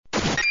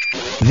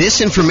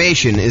This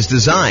information is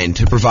designed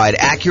to provide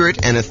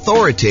accurate and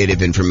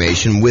authoritative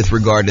information with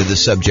regard to the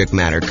subject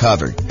matter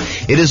covered.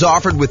 It is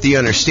offered with the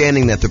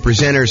understanding that the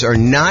presenters are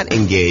not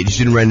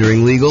engaged in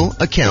rendering legal,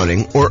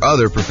 accounting, or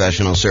other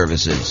professional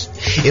services.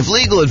 If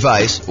legal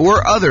advice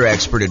or other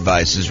expert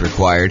advice is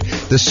required,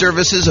 the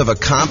services of a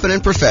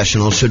competent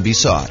professional should be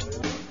sought.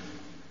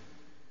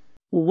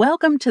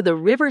 Welcome to the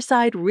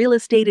Riverside Real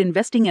Estate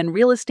Investing and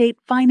Real Estate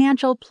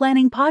Financial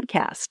Planning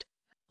Podcast.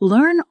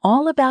 Learn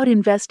all about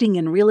investing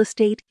in real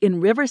estate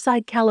in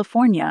Riverside,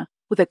 California,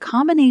 with a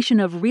combination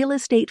of real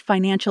estate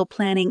financial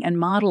planning and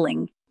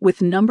modeling with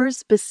numbers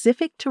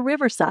specific to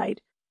Riverside,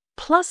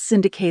 plus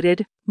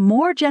syndicated,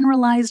 more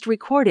generalized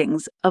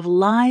recordings of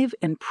live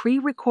and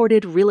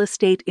pre-recorded real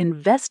estate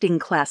investing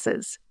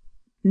classes,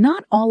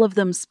 not all of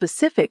them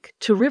specific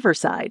to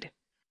Riverside.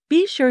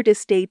 Be sure to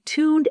stay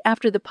tuned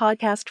after the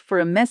podcast for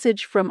a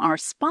message from our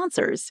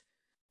sponsors.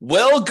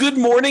 Well, good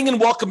morning and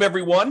welcome,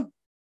 everyone.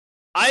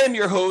 I am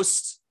your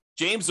host,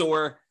 James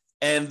Orr,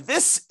 and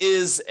this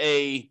is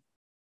a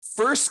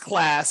first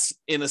class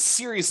in a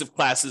series of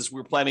classes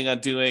we're planning on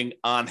doing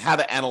on how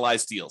to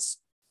analyze deals.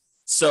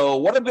 So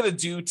what I'm going to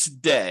do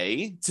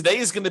today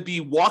is going to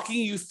be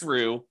walking you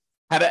through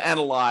how to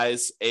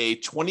analyze a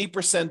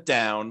 20%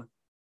 down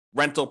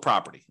rental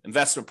property,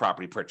 investment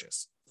property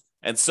purchase.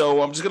 And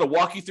so I'm just going to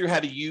walk you through how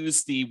to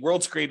use the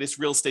world's greatest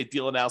real estate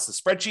deal analysis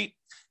spreadsheet.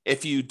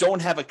 If you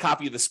don't have a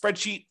copy of the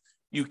spreadsheet,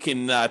 you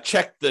can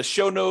check the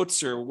show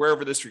notes or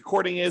wherever this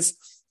recording is.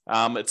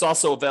 It's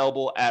also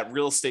available at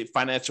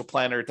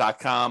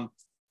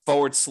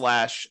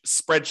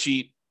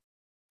realestatefinancialplanner.com/spreadsheet.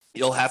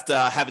 You'll have to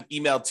have it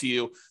emailed to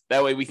you.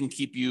 That way we can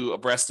keep you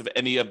abreast of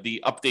any of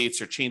the updates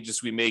or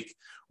changes we make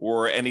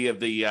or any of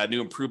the new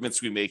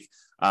improvements we make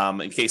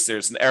in case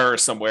there's an error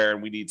somewhere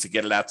and we need to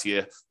get it out to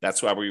you.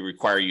 That's why we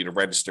require you to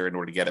register in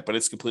order to get it, but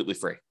it's completely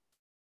free.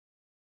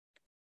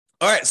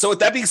 All right, so with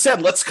that being said,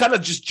 let's kind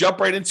of just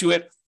jump right into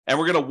it. And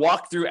we're going to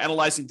walk through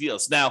analyzing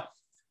deals. Now,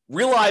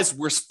 realize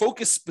we're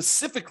focused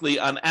specifically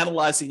on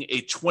analyzing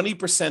a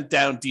 20%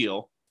 down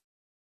deal.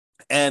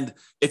 And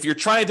if you're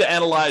trying to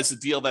analyze a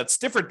deal that's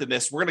different than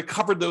this, we're going to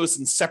cover those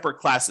in separate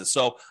classes.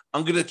 So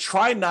I'm going to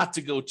try not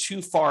to go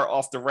too far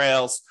off the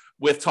rails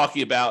with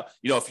talking about,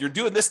 if you're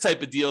doing this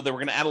type of deal, then we're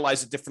going to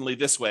analyze it differently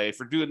this way.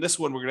 If we're doing this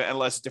one, we're going to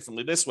analyze it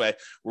differently this way.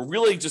 We're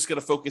really just going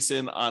to focus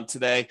in on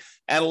today,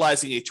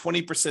 analyzing a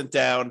 20%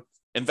 down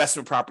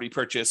investment property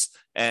purchase,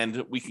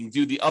 and we can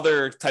do the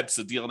other types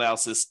of deal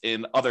analysis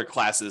in other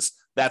classes.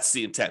 That's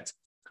the intent.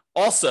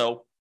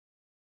 Also,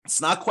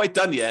 it's not quite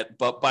done yet,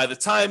 but by the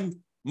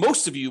time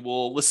most of you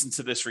will listen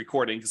to this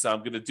recording, because I'm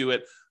going to do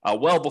it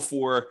well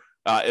before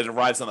it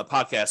arrives on the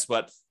podcast,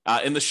 but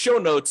in the show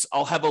notes,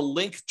 I'll have a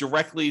link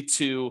directly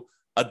to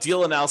a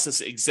deal analysis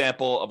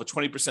example of a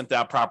 20%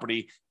 down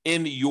property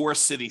in your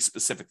city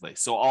specifically.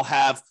 So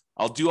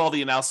I'll do all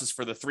the analysis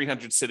for the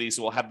 300 cities.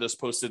 We'll have those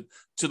posted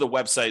to the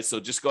website. So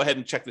just go ahead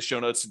and check the show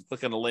notes and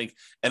click on the link,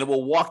 and it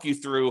will walk you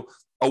through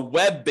a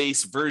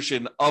web-based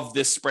version of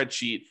this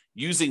spreadsheet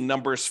using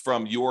numbers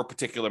from your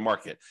particular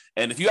market.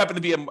 And if you happen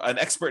to be an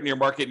expert in your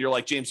market and you're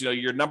like, James,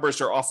 your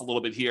numbers are off a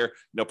little bit here.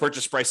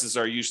 Purchase prices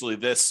are usually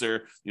this,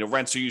 or,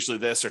 rents are usually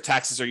this, or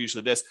taxes are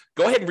usually this.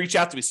 Go ahead and reach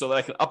out to me so that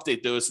I can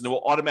update those, and it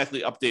will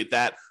automatically update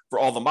that for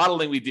all the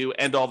modeling we do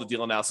and all the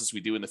deal analysis we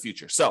do in the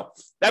future. So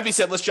that being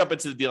said, let's jump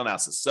into the deal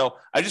analysis. So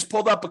I just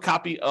pulled up a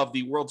copy of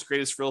the world's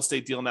greatest real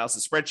estate deal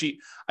analysis spreadsheet.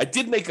 I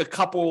did make a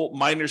couple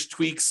minor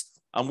tweaks.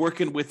 I'm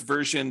working with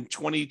version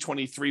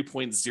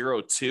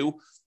 2023.02.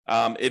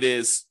 It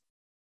is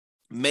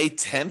May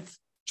 10th,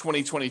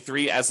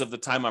 2023, as of the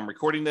time I'm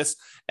recording this.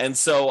 And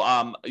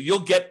so you'll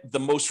get the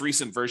most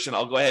recent version.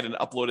 I'll go ahead and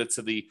upload it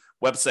to the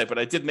website, but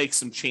I did make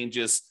some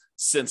changes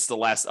since the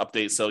last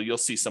update. So you'll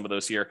see some of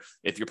those here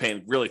if you're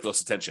paying really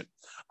close attention.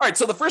 All right,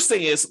 so the first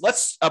thing is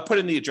let's put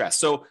in the address.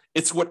 So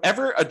it's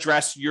whatever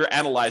address you're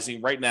analyzing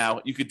right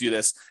now, you could do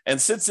this. And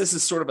since this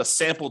is sort of a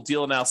sample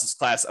deal analysis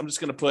class, I'm just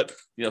going to put,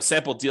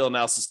 sample deal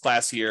analysis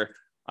class here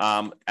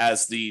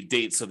as the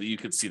date so that you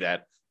could see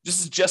that. This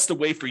is just a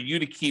way for you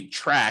to keep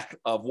track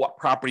of what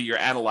property you're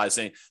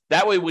analyzing.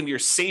 That way, when you're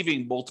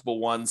saving multiple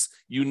ones,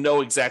 you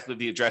know exactly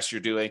the address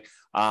you're doing.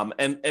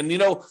 And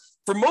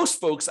for most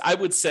folks, I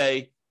would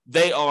say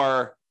they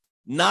are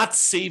not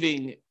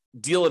saving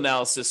deal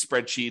analysis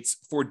spreadsheets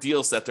for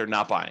deals that they're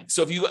not buying.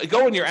 So if you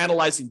go and you're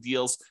analyzing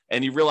deals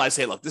and you realize,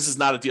 hey, look, this is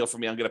not a deal for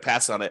me, I'm going to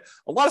pass on it.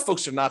 A lot of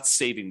folks are not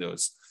saving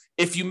those.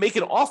 If you make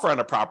an offer on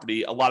a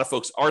property, a lot of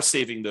folks are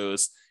saving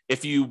those.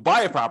 If you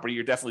buy a property,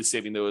 you're definitely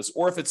saving those.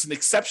 Or if it's an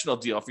exceptional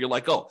deal, if you're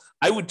like, oh,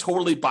 I would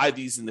totally buy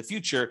these in the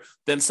future,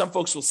 then some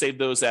folks will save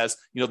those as,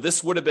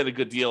 this would have been a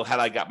good deal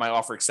had I got my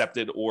offer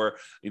accepted, or,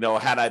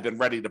 had I been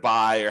ready to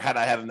buy, or had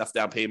I had enough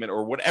down payment,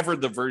 or whatever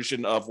the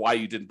version of why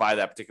you didn't buy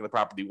that particular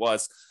property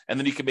was. And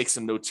then you can make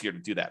some notes here to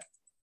do that.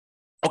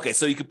 Okay,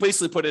 so you can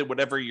basically put in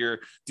whatever your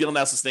deal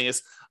analysis thing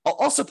is. I'll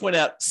also point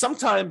out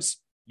sometimes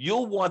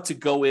you'll want to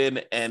go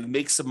in and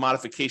make some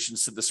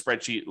modifications to the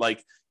spreadsheet.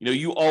 Like,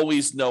 you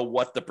always know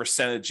what the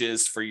percentage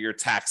is for your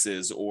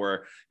taxes,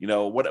 or,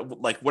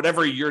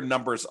 whatever your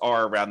numbers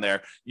are around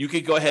there. You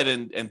could go ahead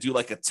and do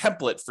like a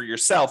template for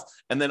yourself,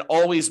 and then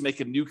always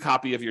make a new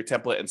copy of your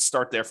template and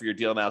start there for your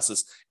deal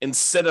analysis,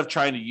 instead of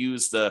trying to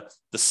use the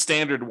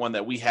standard one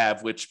that we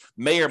have, which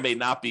may or may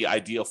not be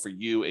ideal for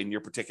you in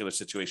your particular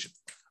situation.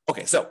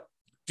 Okay, so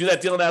do that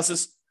deal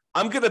analysis.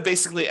 I'm going to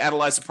basically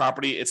analyze the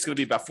property. It's going to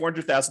be about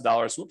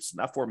 $400,000. Whoops,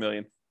 not $4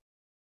 million.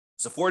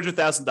 So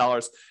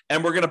 $400,000,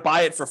 and we're going to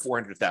buy it for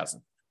 $400,000.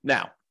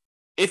 Now,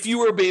 if you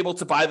were able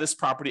to buy this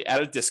property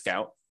at a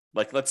discount,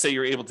 like let's say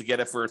you're able to get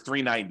it for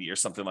 $390 or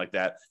something like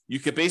that, you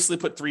could basically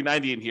put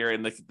 $390 in here,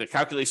 and the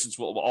calculations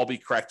will all be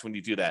correct when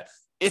you do that.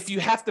 If you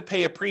have to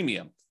pay a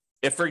premium,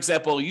 if, for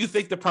example, you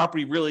think the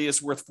property really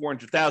is worth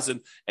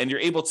 $400,000 and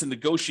you're able to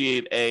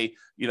negotiate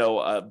you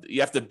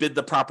have to bid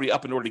the property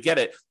up in order to get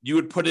it, you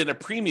would put in a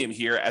premium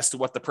here as to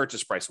what the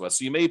purchase price was.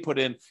 So you may put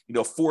in,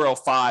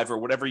 $405 or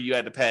whatever you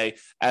had to pay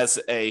as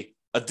a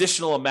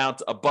additional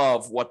amount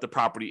above what the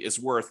property is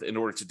worth in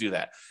order to do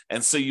that.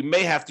 And so you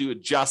may have to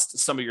adjust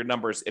some of your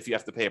numbers if you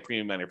have to pay a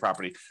premium on your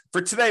property.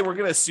 For today, we're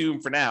going to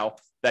assume for now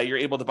that you're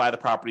able to buy the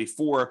property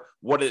for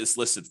what it is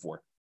listed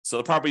for. So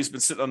the property's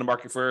been sitting on the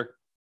market for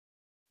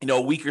a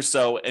week or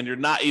so, and you're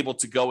not able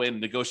to go in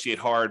and negotiate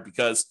hard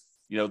because,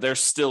 they're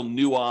still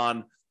new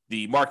on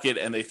the market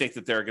and they think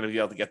that they're going to be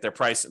able to get their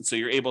price. And so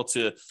you're able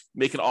to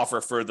make an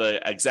offer for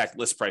the exact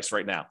list price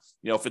right now.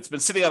 If it's been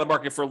sitting on the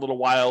market for a little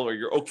while, or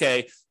you're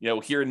okay,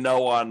 hear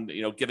no on,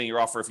 getting your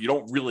offer. If you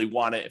don't really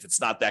want it, if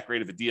it's not that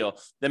great of a deal,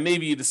 then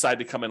maybe you decide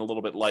to come in a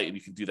little bit light, and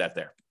you can do that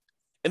there.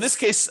 In this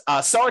case,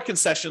 seller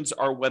concessions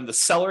are when the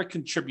seller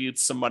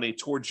contributes some money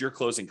towards your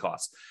closing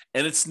costs,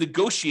 and it's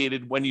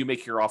negotiated when you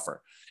make your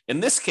offer. In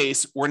this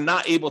case, we're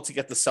not able to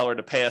get the seller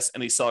to pay us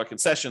any seller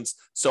concessions,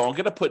 so I'm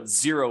going to put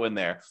 0 in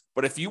there.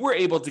 But if you were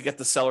able to get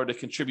the seller to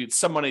contribute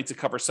some money to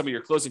cover some of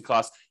your closing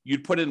costs,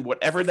 you'd put in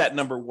whatever that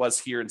number was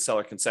here in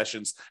seller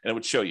concessions, and it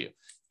would show you.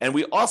 And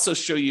we also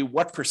show you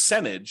what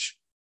percentage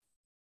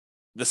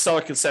the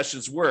seller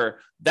concessions were.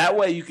 That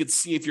way you could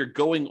see if you're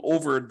going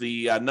over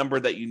the number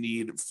that you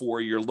need for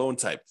your loan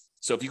type.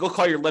 So if you go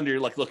call your lender, you're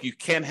like, look, you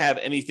can't have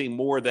anything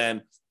more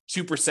than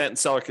 2% in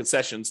seller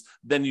concessions,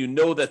 then you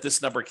know that this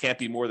number can't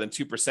be more than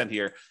 2%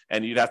 here.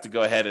 And you'd have to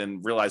go ahead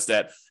and realize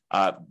that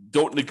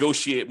don't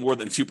negotiate more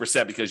than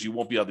 2% because you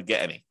won't be able to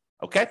get any.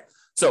 Okay.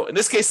 So in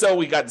this case, though,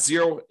 we got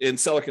 0 in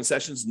seller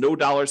concessions, no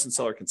dollars in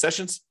seller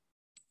concessions.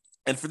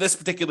 And for this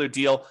particular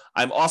deal,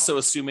 I'm also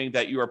assuming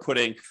that you are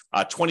putting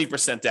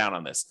 20% down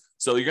on this.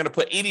 So you're going to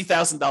put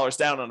 $80,000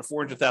 down on a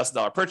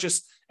 $400,000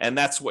 purchase, and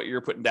that's what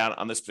you're putting down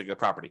on this particular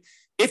property.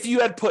 If you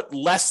had put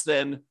less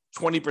than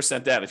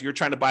 20% down, if you're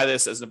trying to buy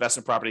this as an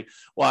investment property,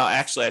 well,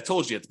 actually, I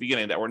told you at the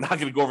beginning that we're not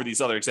going to go over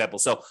these other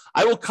examples. So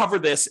I will cover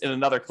this in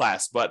another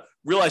class, but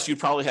realize you'd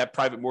probably have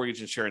private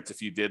mortgage insurance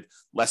if you did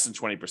less than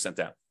 20%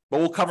 down. But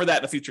we'll cover that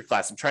in a future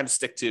class. I'm trying to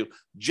stick to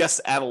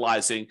just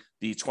analyzing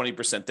the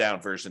 20% down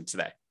version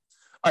today.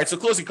 All right, so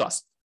closing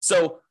costs.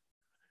 So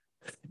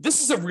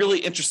this is a really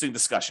interesting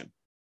discussion.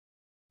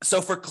 So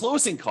for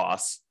closing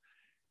costs,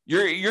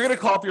 you're going to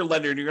call up your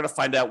lender and you're going to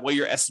find out what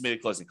your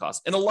estimated closing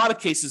costs. In a lot of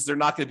cases, they're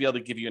not going to be able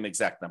to give you an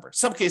exact number.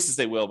 Some cases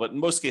they will, but in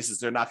most cases,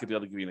 they're not going to be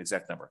able to give you an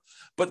exact number.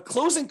 But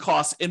closing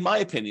costs, in my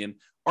opinion,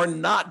 are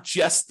not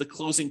just the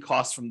closing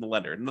costs from the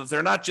lender.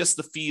 They're not just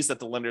the fees that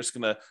the lender is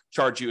going to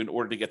charge you in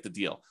order to get the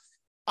deal.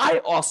 I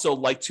also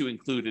like to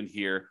include in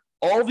here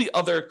all the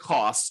other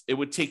costs it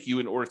would take you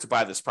in order to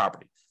buy this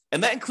property.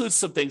 And that includes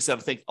some things that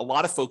I think a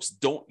lot of folks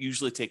don't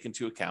usually take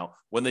into account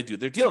when they do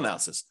their deal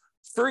analysis.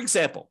 For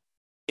example,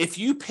 if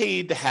you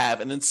paid to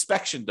have an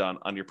inspection done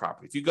on your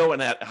property, if you go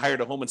and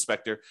hired a home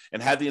inspector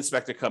and had the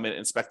inspector come in and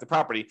inspect the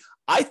property,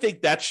 I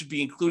think that should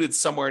be included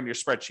somewhere in your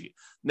spreadsheet.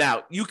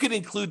 Now, you can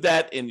include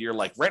that in your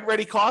rent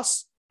ready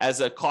costs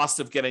as a cost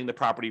of getting the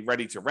property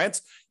ready to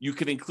rent. You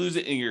can include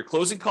it in your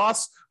closing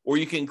costs, or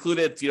you can include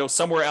it,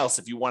 somewhere else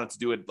if you wanted to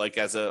do it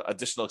as an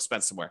additional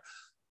expense somewhere.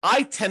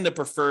 I tend to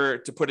prefer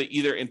to put it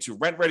either into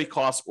rent ready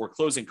costs or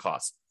closing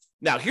costs.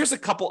 Now, here's a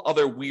couple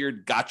other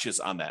weird gotchas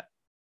on that.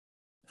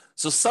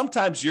 So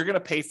sometimes you're going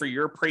to pay for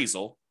your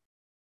appraisal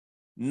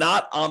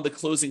not on the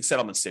closing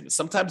settlement statement.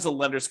 Sometimes the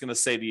lender's going to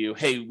say to you,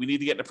 hey, we need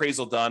to get an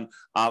appraisal done.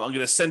 I'm going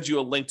to send you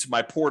a link to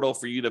my portal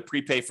for you to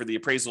prepay for the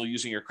appraisal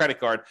using your credit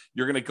card.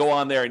 You're going to go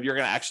on there and you're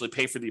going to actually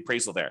pay for the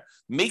appraisal there.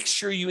 Make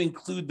sure you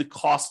include the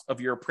cost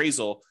of your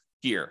appraisal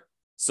here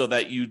so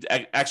that you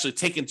actually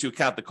take into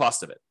account the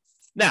cost of it.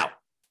 Now,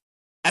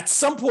 at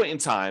some point in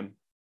time,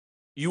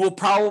 you will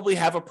probably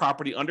have a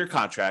property under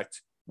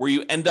contract where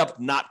you end up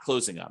not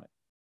closing on it,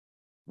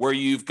 where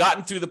you've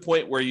gotten through the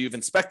point where you've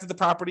inspected the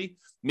property,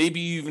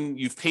 maybe even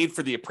you've paid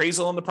for the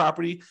appraisal on the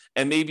property,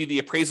 and maybe the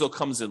appraisal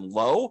comes in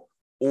low,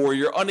 or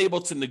you're unable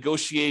to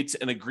negotiate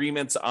an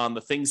agreement on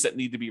the things that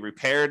need to be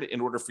repaired in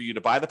order for you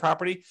to buy the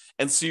property.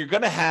 And so you're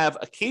going to have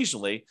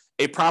occasionally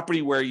a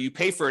property where you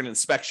pay for an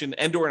inspection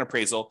and or an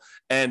appraisal,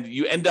 and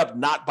you end up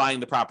not buying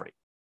the property.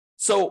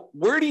 So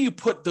where do you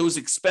put those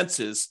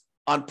expenses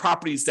on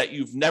properties that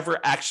you've never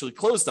actually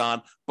closed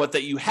on, but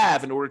that you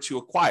have in order to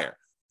acquire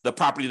the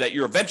property that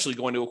you're eventually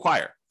going to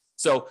acquire.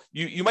 So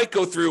you might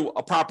go through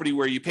a property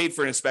where you paid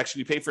for an inspection,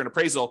 you paid for an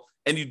appraisal,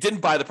 and you didn't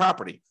buy the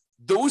property.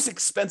 Those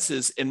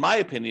expenses, in my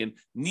opinion,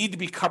 need to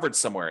be covered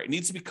somewhere. It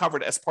needs to be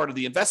covered as part of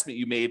the investment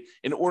you made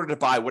in order to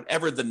buy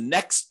whatever the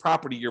next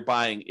property you're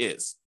buying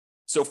is.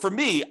 So for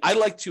me, I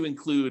like to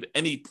include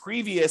any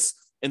previous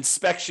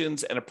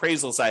inspections and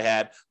appraisals I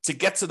had to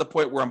get to the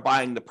point where I'm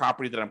buying the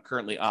property that I'm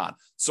currently on.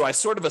 So I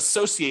sort of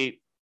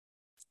associate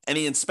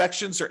any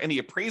inspections or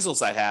any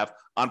appraisals I have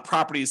on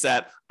properties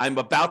that I'm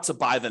about to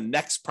buy the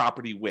next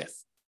property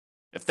with,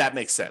 if that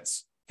makes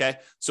sense. Okay.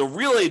 So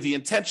really the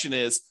intention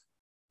is,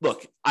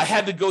 look, I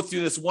had to go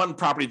through this one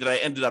property that I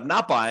ended up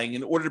not buying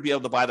in order to be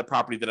able to buy the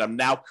property that I'm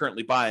now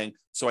currently buying.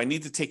 So I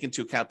need to take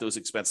into account those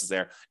expenses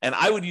there. And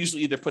I would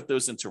usually either put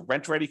those into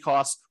rent ready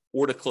costs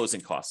or to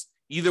closing costs.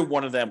 Either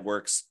one of them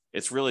works.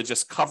 It's really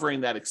just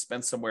covering that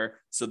expense somewhere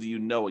so that you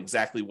know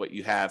exactly what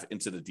you have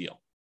into the deal.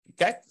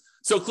 Okay.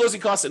 So closing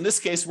costs, in this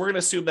case, we're going to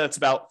assume that it's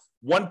about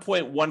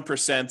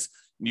 1.1%. And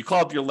you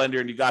call up your lender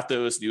and you got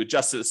those, and you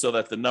adjust it so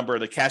that the number,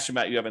 the cash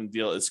amount you have in the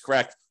deal is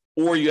correct,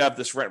 or you have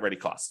this rent ready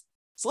cost.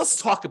 So let's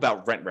talk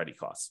about rent ready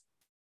costs.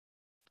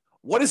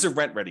 What is a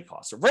rent ready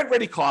cost? A rent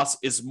ready cost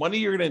is money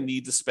you're going to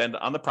need to spend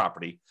on the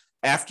property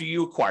after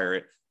you acquire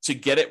it to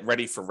get it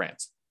ready for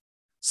rent.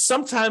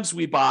 Sometimes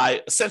we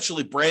buy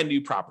essentially brand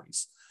new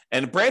properties,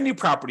 and brand new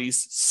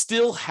properties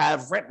still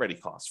have rent ready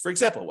costs. For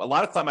example, a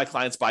lot of my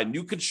clients buy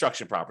new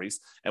construction properties,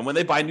 and when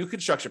they buy new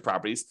construction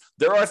properties,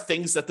 there are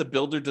things that the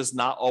builder does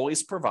not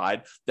always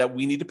provide that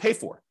we need to pay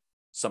for.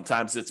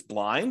 Sometimes it's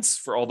blinds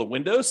for all the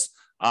windows.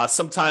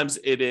 Sometimes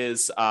it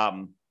is,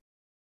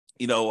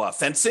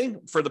 fencing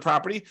for the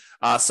property.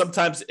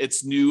 Sometimes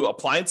it's new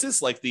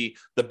appliances, like the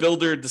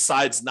builder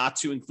decides not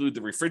to include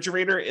the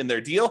refrigerator in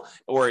their deal,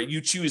 or you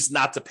choose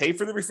not to pay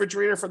for the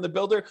refrigerator from the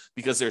builder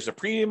because there's a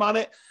premium on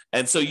it.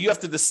 And so you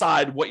have to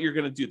decide what you're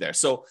going to do there.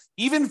 So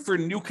even for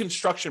new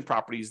construction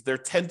properties, there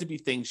tend to be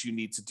things you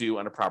need to do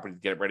on a property to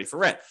get it ready for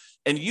rent.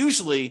 And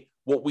usually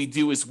what we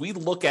do is we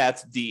look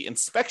at the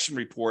inspection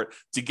report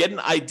to get an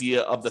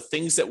idea of the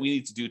things that we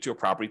need to do to a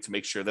property to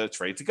make sure that it's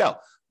ready to go.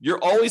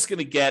 You're always going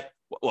to get,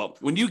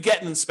 when you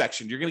get an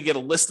inspection, you're going to get a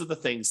list of the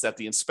things that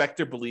the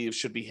inspector believes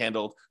should be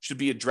handled, should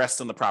be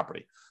addressed on the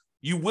property.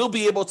 You will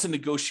be able to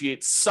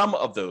negotiate some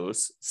of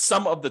those,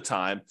 some of the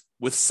time,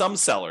 with some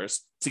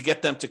sellers to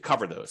get them to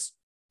cover those.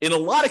 In a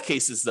lot of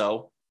cases,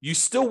 though, you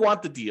still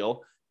want the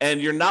deal and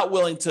you're not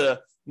willing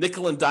to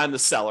nickel and dime the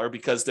seller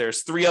because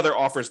there's 3 other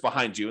offers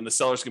behind you, and the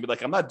seller's gonna be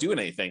like, I'm not doing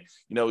anything.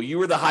 You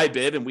were the high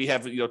bid and we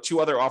have 2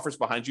 other offers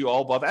behind you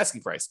all above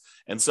asking price.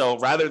 And so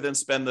rather than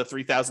spend the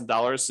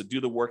 $3,000 to do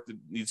the work that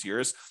needs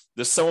yours,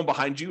 there's someone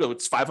behind you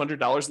it's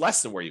 $500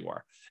 less than where you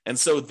are. And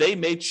so they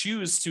may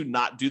choose to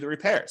not do the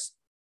repairs.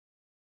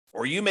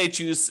 Or you may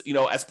choose,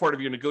 as part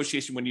of your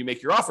negotiation when you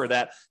make your offer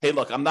that, hey,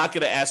 look, I'm not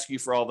going to ask you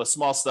for all the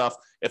small stuff.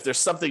 If there's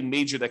something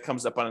major that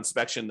comes up on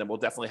inspection, then we'll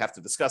definitely have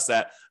to discuss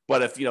that.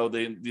 But if,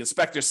 the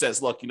inspector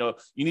says, look, you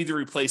need to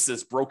replace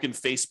this broken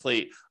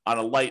faceplate on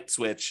a light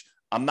switch,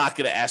 I'm not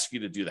going to ask you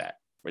to do that.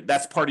 Right?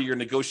 That's part of your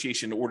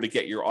negotiation in order to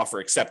get your offer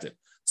accepted.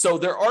 So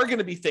there are going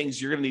to be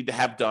things you're going to need to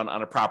have done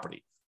on a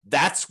property.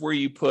 That's where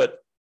you put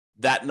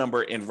that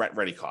number in rent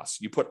ready costs.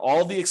 You put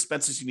all the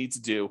expenses you need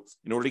to do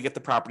in order to get the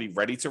property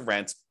ready to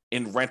rent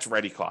in rent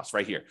ready costs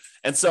right here.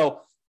 And so,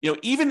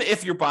 even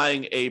if you're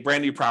buying a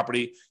brand new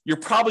property, you're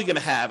probably going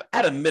to have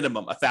at a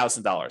minimum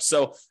 $1,000.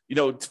 So,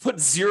 to put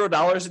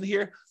 $0 in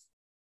here,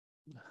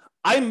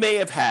 I may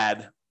have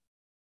had,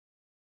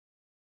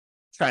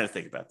 trying to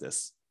think about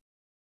this.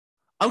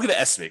 I'm going to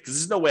estimate because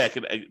there's no way I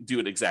could do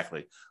it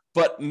exactly,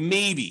 but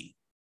maybe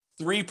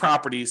 3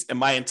 properties in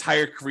my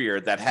entire career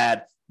that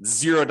had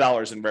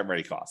 $0 in rent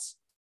ready costs.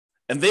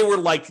 And they were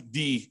like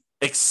the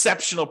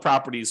exceptional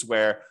properties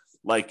where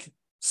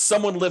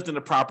someone lived in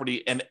a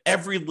property and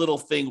every little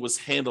thing was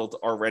handled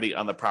already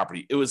on the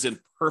property. It was in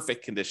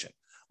perfect condition,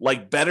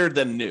 better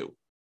than new,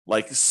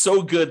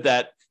 so good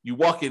that you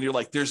walk in, you're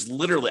like, there's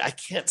literally, I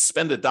can't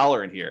spend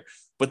 $1 in here.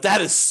 But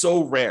that is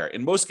so rare.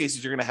 In most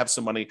cases, you're going to have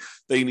some money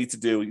that you need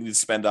to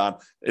spend on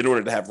in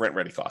order to have rent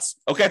ready costs.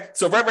 Okay.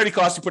 So rent ready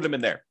costs, you put them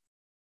in there.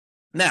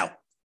 Now,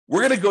 we're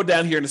going to go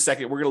down here in a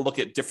second. We're going to look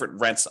at different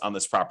rents on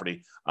this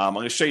property. I'm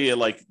going to show you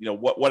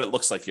what it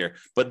looks like here.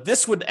 But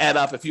this would add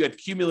up if you had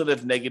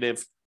cumulative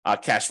negative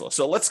cash flow.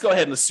 So let's go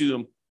ahead and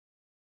assume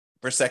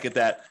for a second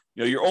that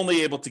you're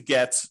only able to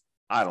get,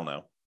 I don't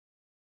know,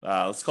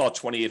 let's call it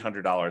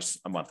 $2,800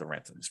 a month of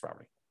rent on this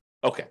property.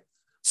 Okay.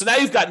 So now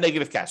you've got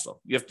negative cash flow.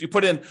 You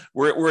put in,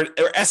 we're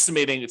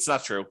estimating, it's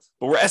not true,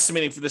 but we're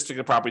estimating for this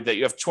particular property that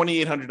you have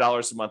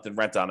 $2,800 a month in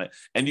rent on it.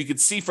 And you can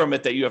see from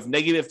it that you have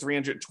negative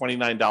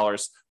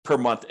 $329 per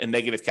month in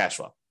negative cash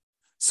flow.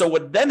 So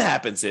what then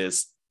happens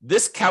is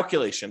this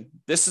calculation,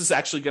 this is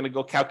actually going to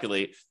go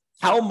calculate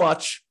how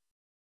much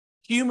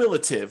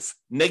cumulative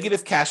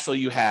negative cash flow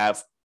you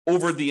have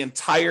over the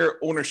entire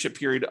ownership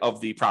period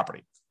of the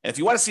property. And if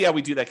you want to see how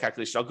we do that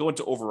calculation, I'll go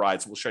into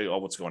overrides. We'll show you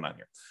all what's going on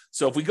here.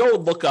 So if we go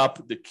and look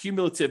up the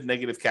cumulative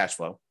negative cash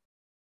flow,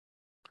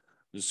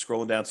 just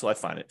scrolling down until I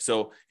find it.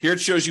 So here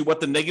it shows you what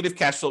the negative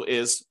cash flow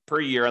is per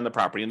year on the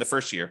property in the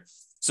first year.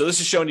 So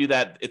this is showing you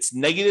that it's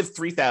negative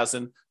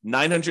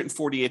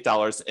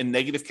 $3,948 in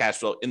negative cash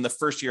flow in the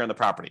first year on the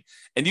property.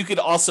 And you could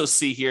also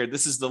see here,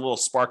 this is the little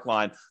spark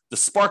line. The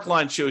spark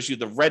line shows you,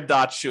 the red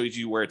dot shows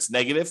you where it's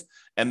negative,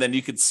 and then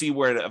you can see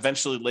where it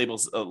eventually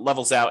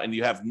levels out and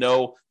you have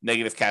no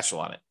negative cash flow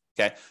on it.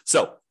 Okay.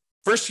 So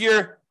first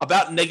year,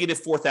 about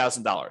negative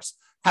 $4,000.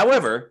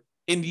 However,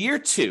 in year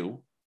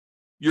 2,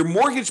 your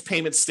mortgage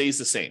payment stays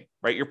the same,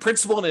 right? Your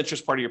principal and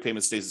interest part of your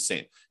payment stays the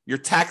same. Your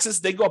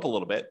taxes, they go up a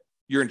little bit.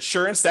 Your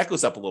insurance, that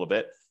goes up a little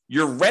bit.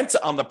 Your rent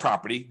on the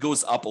property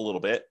goes up a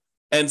little bit.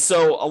 And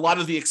so a lot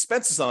of the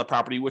expenses on the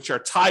property, which are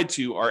tied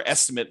to our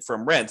estimate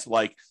from rent,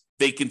 like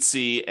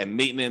vacancy and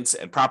maintenance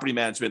and property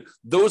management,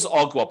 those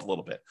all go up a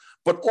little bit.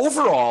 But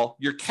overall,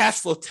 your cash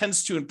flow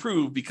tends to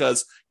improve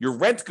because your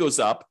rent goes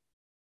up.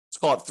 Let's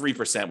call it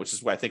 3%, which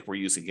is what I think we're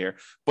using here.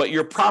 But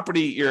your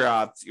property,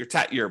 your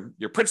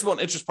principal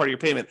and interest part of your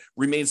payment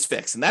remains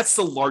fixed. And that's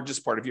the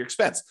largest part of your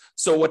expense.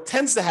 So what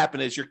tends to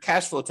happen is your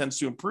cash flow tends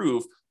to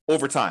improve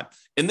over time.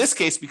 In this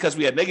case, because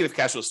we had negative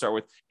cash flow to start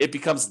with, it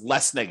becomes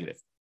less negative.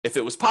 If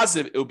it was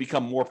positive, it would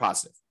become more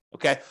positive.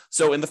 Okay.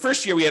 So in the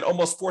first year, we had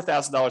almost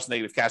 $4,000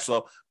 negative cash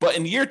flow. But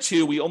in year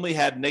 2, we only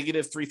had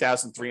negative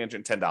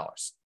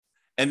 $3,310.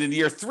 And in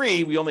year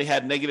 3, we only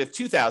had negative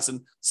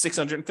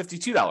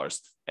 $2,652.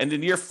 And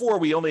in year 4,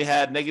 we only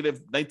had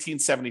negative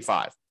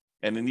 $1,975.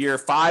 And in year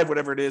 5,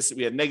 whatever it is,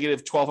 we had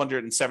negative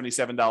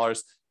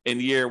 $1,277. In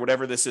year,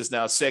 whatever this is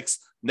now, 6,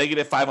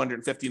 negative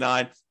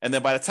 $559. And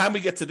then by the time we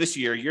get to this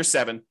year, year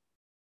 7,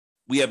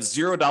 we have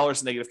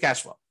 $0 negative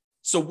cash flow.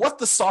 So what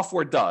the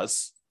software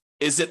does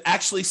is it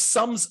actually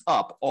sums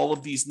up all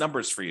of these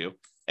numbers for you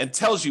and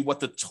tells you what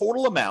the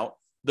total amount,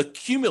 the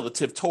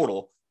cumulative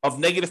total of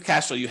negative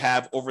cash flow you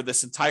have over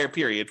this entire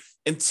period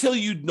until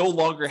you no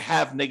longer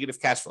have negative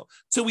cash flow.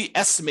 So we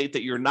estimate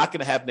that you're not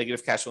going to have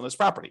negative cash flow on this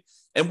property.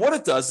 And what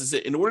it does is,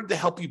 in order to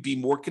help you be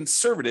more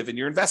conservative in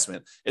your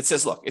investment, it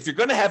says, look, if you're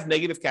going to have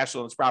negative cash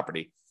flow on this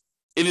property,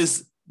 it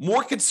is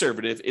more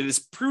conservative. It is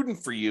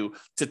prudent for you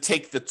to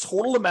take the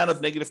total amount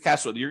of negative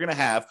cash flow that you're going to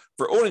have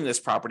for owning this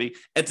property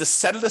and to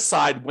set it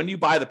aside when you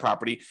buy the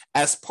property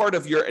as part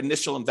of your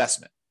initial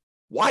investment.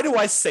 Why do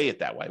I say it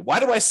that way? Why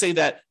do I say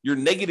that your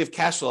negative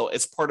cash flow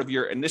is part of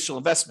your initial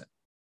investment?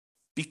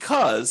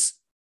 Because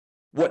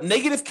what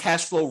negative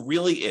cash flow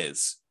really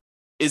is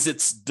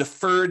it's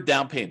deferred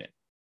down payment.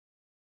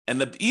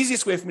 And the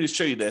easiest way for me to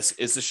show you this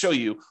is to show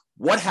you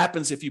what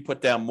happens if you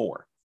put down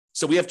more.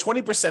 So we have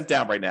 20%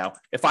 down right now.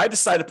 If I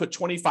decide to put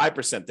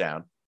 25%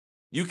 down,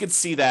 you can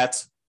see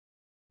that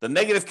the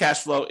negative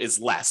cash flow is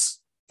less.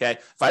 Okay.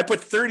 If I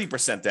put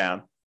 30%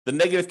 down, the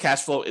negative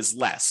cash flow is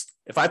less.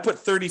 If I put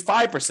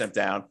 35%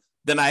 down,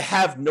 then I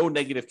have no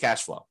negative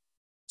cash flow.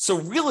 So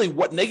really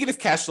what negative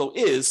cash flow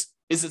is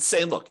it's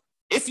saying, look,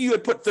 if you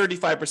had put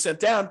 35%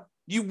 down,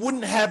 you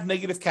wouldn't have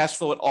negative cash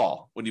flow at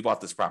all when you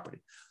bought this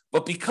property.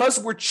 But because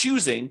we're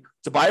choosing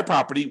to buy a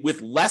property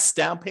with less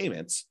down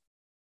payments,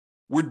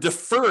 we're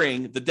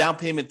deferring the down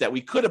payment that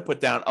we could have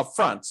put down up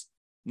front.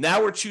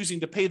 Now we're choosing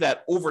to pay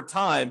that over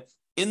time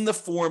in the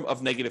form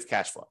of negative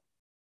cash flow.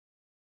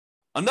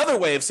 Another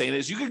way of saying it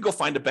is you could go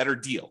find a better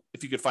deal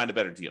if you could find a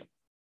better deal.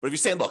 But if you're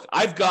saying, look,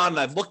 I've gone and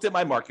I've looked at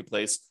my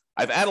marketplace,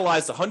 I've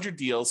analyzed 100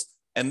 deals,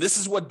 and this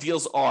is what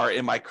deals are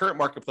in my current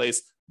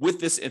marketplace with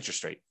this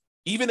interest rate,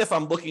 even if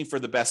I'm looking for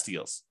the best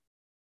deals.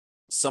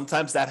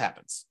 Sometimes that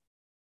happens.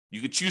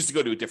 You could choose to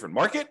go to a different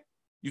market.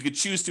 You could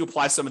choose to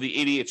apply some of the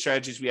 88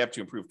 strategies we have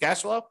to improve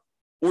cash flow.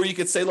 Or you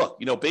could say, look,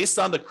 based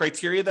on the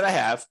criteria that I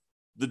have,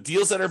 the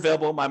deals that are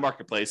available in my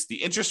marketplace,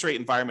 the interest rate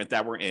environment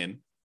that we're in,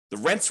 the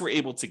rents we're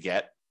able to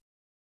get,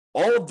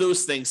 all of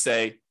those things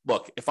say,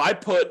 look, if I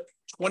put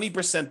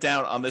 20%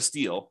 down on this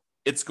deal,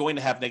 it's going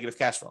to have negative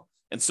cash flow.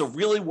 And so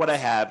really what I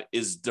have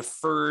is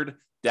deferred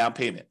down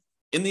payment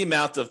in the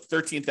amount of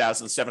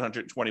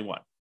 $13,721.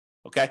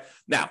 Okay.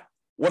 Now,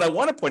 what I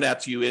want to point out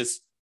to you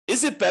is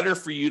it better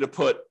for you to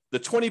put the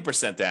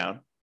 20% down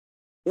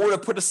or to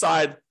put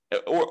aside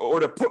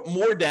or to put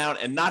more down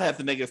and not have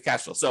the negative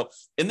cash flow? So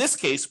in this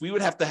case, we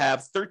would have to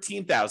have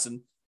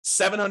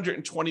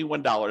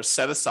 $13,721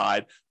 set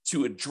aside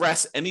to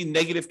address any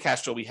negative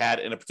cash flow we had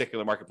in a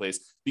particular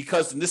marketplace,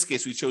 because in this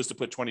case, we chose to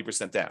put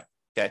 20% down.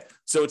 Okay.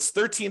 So it's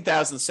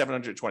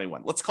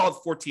 $13,721. Let's call it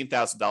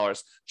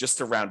 $14,000 just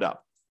to round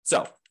up.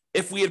 So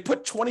if we had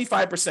put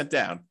 25%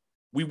 down,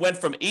 we went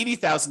from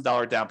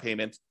 $80,000 down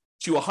payment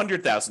to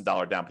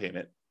 $100,000 down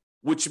payment,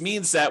 which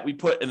means that we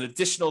put an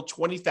additional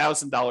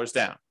 $20,000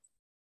 down.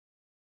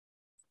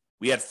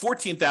 We had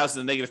 $14,000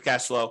 in negative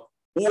cash flow,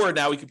 or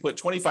now we can put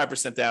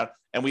 25% down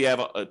and we have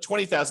a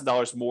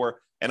 $20,000 more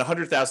and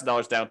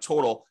 $100,000 down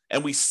total,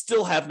 and we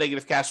still have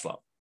negative cash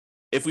flow.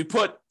 If we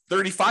put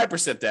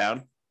 35%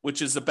 down,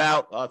 which is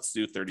about, let's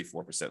do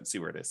 34% and see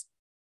where it is.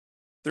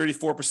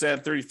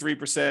 34%,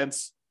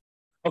 33%.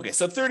 Okay,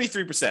 so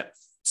 33%.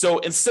 So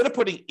instead of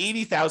putting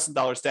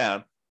 $80,000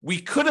 down, we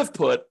could have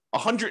put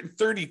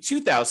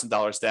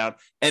 $132,000 down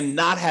and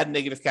not had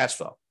negative cash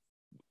flow.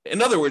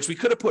 In other words, we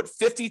could have put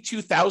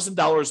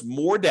 $52,000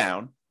 more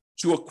down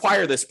to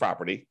acquire this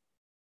property,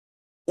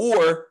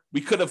 or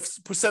we could have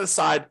set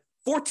aside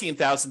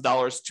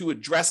 $14,000 to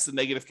address the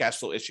negative cash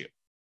flow issue.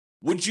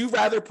 Would you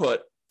rather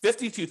put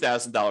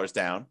 $52,000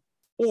 down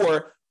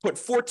or put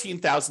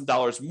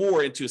 $14,000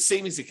 more into a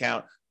savings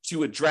account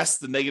to address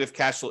the negative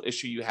cash flow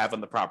issue you have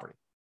on the property?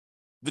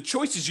 The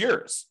choice is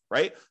yours,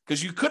 right?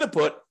 Because you could have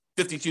put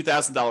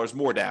 $52,000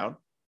 more down,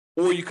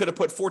 or you could have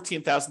put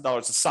 $14,000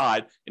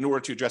 aside in order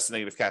to address the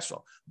negative cash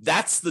flow.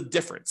 That's the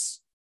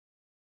difference,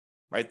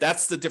 right?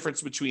 That's the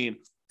difference between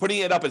putting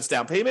it up as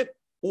down payment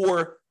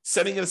or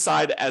setting it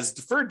aside as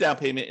deferred down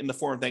payment in the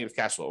form of negative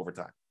cash flow over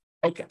time.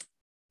 Okay,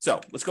 so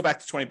let's go back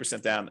to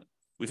 20% down.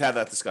 We've had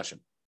that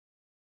discussion.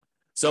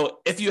 So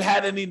if you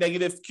had any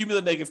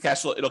cumulative negative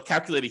cash flow, it'll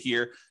calculate it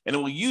here, and it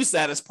will use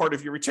that as part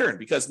of your return,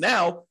 because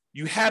now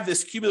you have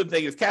this cumulative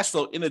negative cash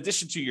flow in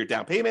addition to your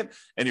down payment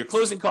and your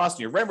closing costs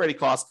and your rent ready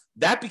costs.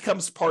 That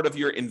becomes part of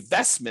your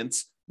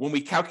investments when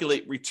we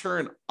calculate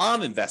return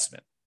on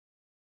investment,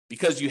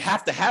 because you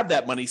have to have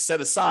that money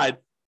set aside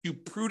to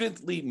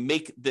prudently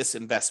make this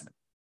investment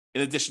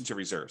in addition to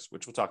reserves,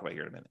 which we'll talk about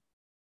here in a minute.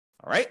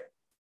 All right.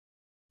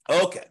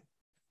 Okay.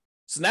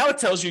 So now it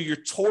tells you your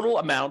total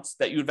amount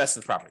that you invest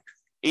in the property.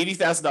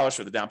 $80,000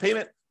 for the down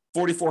payment,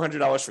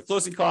 $4,400 for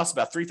closing costs,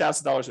 about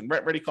 $3,000 in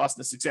rent ready costs in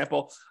this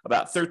example,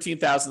 about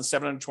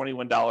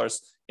 $13,721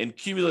 in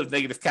cumulative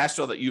negative cash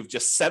flow that you've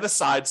just set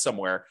aside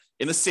somewhere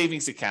in a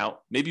savings account,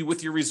 maybe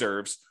with your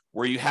reserves,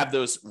 where you have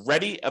those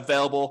ready,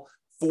 available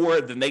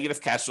for the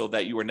negative cash flow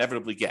that you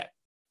inevitably get.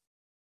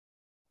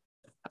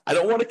 I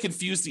don't want to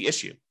confuse the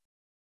issue.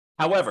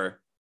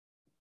 However,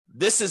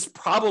 this is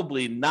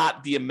probably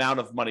not the amount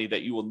of money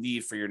that you will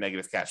need for your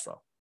negative cash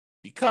flow,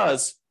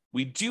 because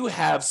we do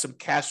have some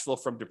cash flow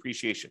from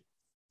depreciation.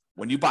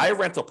 When you buy a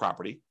rental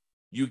property,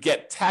 you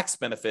get tax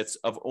benefits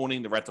of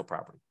owning the rental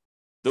property.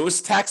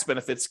 Those tax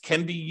benefits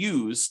can be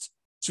used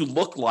to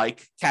look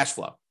like cash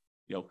flow,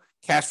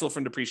 cash flow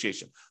from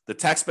depreciation. The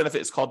tax benefit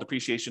is called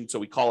depreciation, so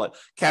we call it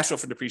cash flow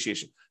from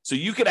depreciation. So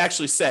you could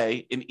actually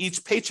say in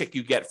each paycheck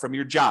you get from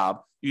your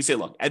job, you say,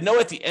 look, I know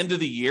at the end of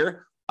the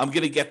year, I'm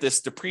going to get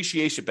this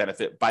depreciation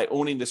benefit by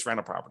owning this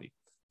rental property.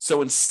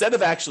 So instead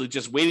of actually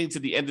just waiting to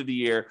the end of the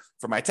year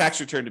for my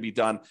tax return to be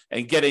done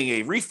and getting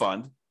a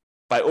refund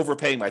by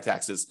overpaying my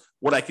taxes,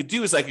 what I could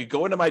do is I could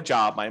go into my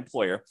job, my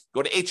employer,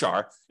 go to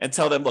HR and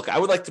tell them, look, I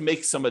would like to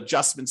make some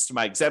adjustments to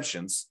my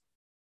exemptions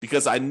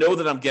because I know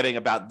that I'm getting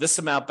about this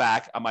amount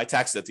back on my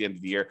taxes at the end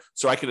of the year.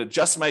 So I can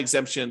adjust my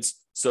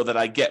exemptions so that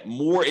I get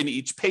more in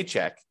each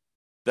paycheck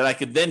that I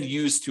could then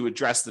use to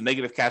address the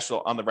negative cash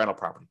flow on the rental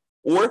property,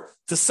 or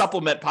to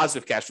supplement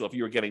positive cash flow if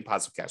you were getting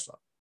positive cash flow.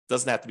 It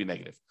doesn't have to be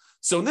negative.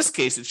 So in this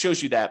case, it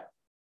shows you that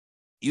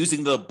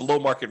using the below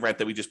market rent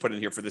that we just put in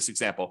here for this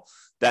example,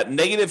 that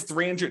negative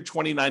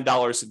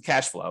 $329 in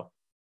cash flow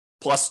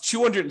plus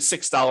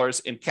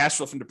 $206 in cash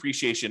flow from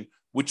depreciation,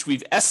 which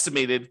we've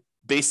estimated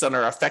based on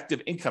our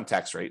effective income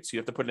tax rate. So you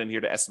have to put it in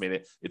here to estimate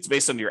it. It's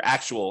based on your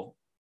actual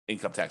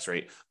income tax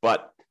rate.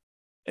 But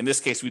in this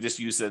case, we just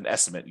use an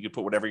estimate. You can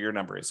put whatever your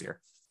number is here.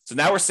 So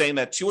now we're saying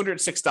that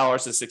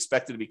 $206 is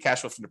expected to be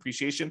cash flow from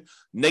depreciation,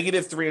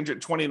 negative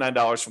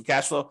 $329 from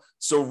cash flow.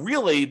 So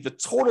really the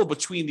total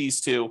between these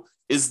two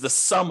is the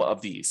sum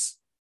of these,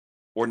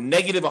 or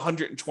negative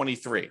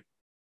 123.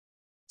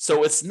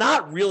 So it's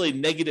not really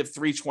negative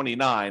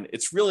 329.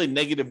 It's really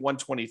negative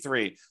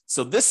 123.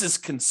 So this is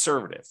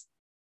conservative.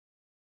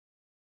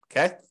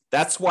 Okay.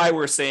 That's why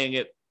we're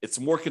saying it's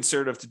more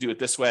conservative to do it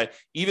this way,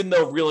 even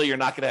though really you're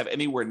not going to have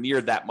anywhere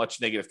near that much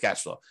negative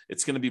cash flow.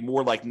 It's going to be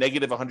more like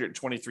negative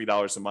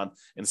 $123 a month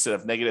instead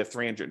of negative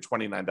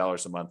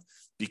 $329 a month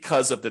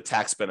because of the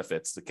tax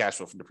benefits, the cash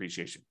flow from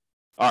depreciation.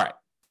 All right.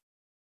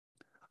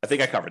 I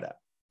think I covered that.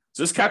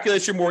 So this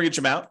calculates your mortgage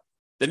amount.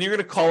 Then you're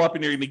going to call up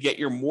and you're going to get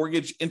your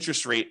mortgage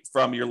interest rate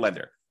from your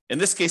lender. In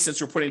this case, since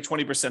we're putting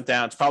 20%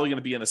 down, it's probably going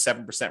to be in the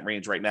 7%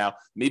 range right now,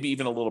 maybe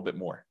even a little bit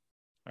more.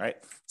 All right.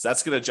 So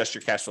that's going to adjust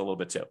your cash flow a little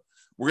bit too.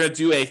 We're going to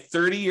do a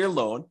 30-year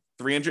loan,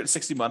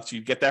 360 months.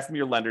 You'd get that from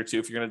your lender too.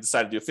 If you're going to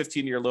decide to do a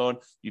 15-year loan,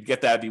 you'd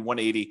get that, it'd be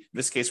 180. In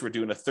this case, we're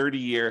doing a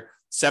 30-year,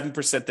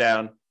 7%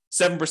 down,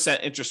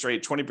 7% interest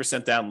rate,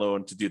 20% down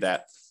loan to do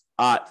that.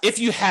 If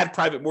you had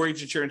private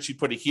mortgage insurance, you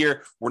put it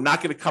here. We're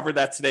not going to cover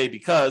that today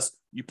because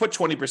you put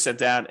 20%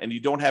 down and you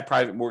don't have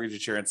private mortgage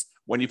insurance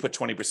when you put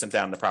 20%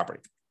 down in the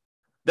property.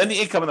 Then the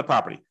income on the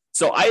property.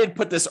 So I had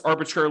put this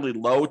arbitrarily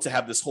low to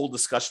have this whole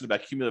discussion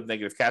about cumulative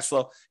negative cash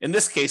flow. In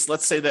this case,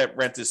 let's say that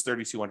rent is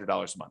 $3,200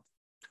 a month,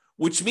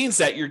 which means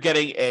that you're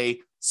getting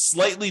a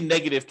slightly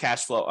negative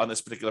cash flow on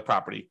this particular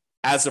property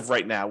as of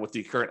right now with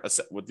the current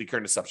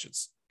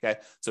assumptions. Okay,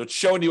 so it's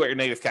showing you what your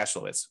negative cash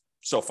flow is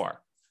so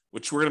far,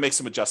 which we're going to make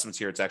some adjustments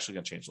here. It's actually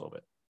going to change a little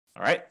bit.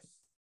 All right.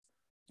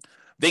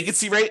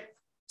 Vacancy rate.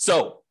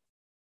 So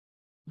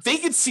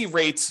vacancy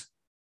rate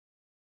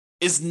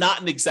is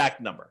not an exact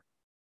number.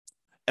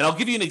 And I'll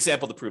give you an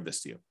example to prove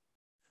this to you.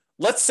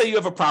 let's say you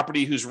have a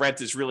property whose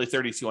rent is really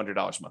 $3,200 a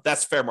month.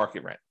 That's fair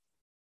market rent.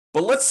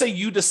 But let's say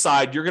you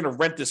decide you're going to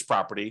rent this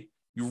property.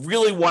 You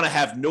really want to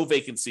have no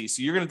vacancy.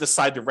 So you're going to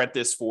decide to rent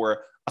this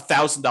for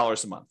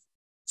 $1,000 a month.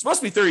 It's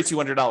supposed to be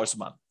 $3,200 a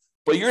month,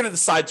 but you're going to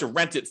decide to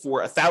rent it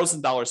for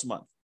 $1,000 a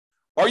month.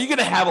 Are you going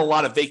to have a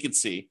lot of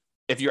vacancy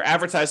if you're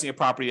advertising a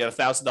property at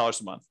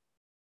 $1,000 a month?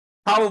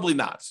 Probably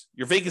not.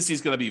 Your vacancy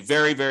is going to be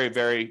very, very,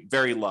 very,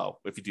 very low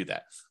if you do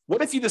that.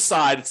 What if you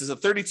decide it's a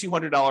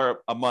 $3,200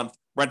 a month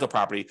rental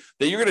property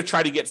that you're going to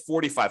try to get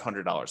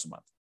 $4,500 a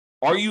month?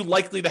 Are you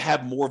likely to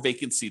have more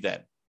vacancy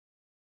then?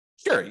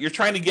 Sure, you're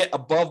trying to get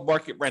above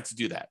market rent to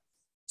do that.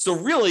 So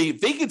really,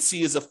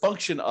 vacancy is a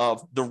function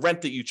of the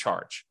rent that you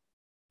charge.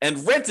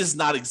 And rent is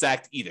not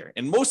exact either.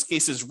 In most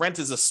cases, rent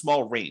is a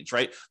small range,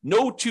 right?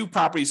 No two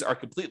properties are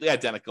completely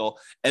identical,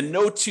 and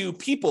no two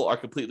people are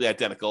completely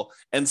identical.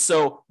 And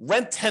so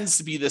rent tends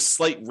to be this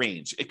slight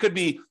range. It could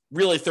be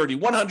really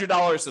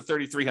 $3,100 to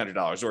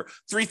 $3,300 or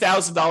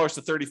 $3,000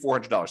 to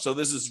 $3,400. So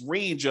there's this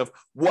range of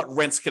what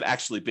rents could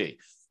actually be.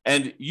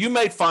 And you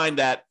might find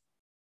that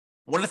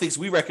one of the things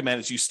we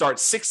recommend is you start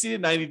 60 to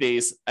 90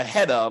 days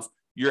ahead of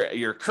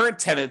your current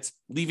tenant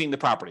leaving the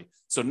property.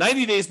 So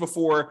 90 days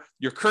before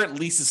your current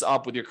lease is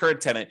up with your current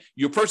tenant,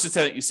 you approach the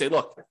tenant, you say,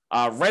 look,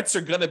 rents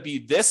are going to be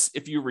this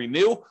if you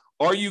renew.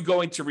 Are you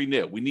going to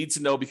renew? We need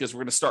to know because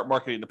we're going to start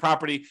marketing the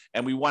property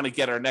and we want to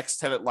get our next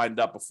tenant lined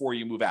up before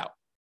you move out.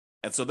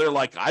 And so they're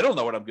like, I don't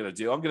know what I'm going to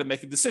do. I'm going to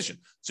make a decision.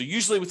 So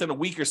usually within a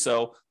week or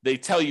so, they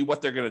tell you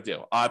what they're going to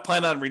do. I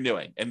plan on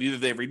renewing. And either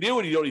they renew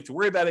and you don't need to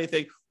worry about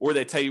anything, or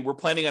they tell you we're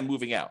planning on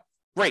moving out.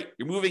 Great,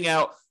 you're moving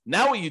out.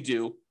 Now what you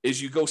do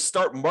is you go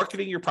start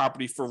marketing your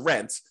property for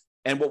rent.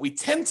 And what we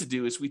tend to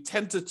do is we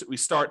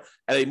start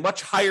at a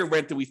much higher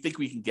rent than we think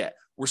we can get.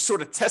 We're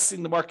sort of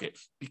testing the market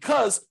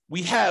because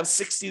we have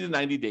 60 to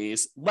 90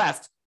 days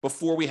left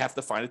before we have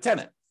to find a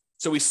tenant.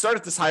 So we start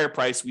at this higher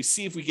price. We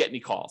see if we get any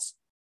calls.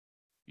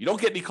 You don't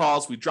get any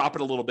calls, we drop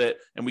it a little bit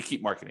and we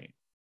keep marketing.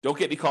 Don't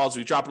get any calls,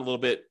 we drop it a little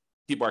bit,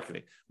 keep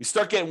marketing. We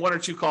start getting one or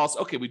two calls.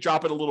 Okay, we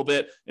drop it a little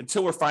bit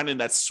until we're finding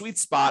that sweet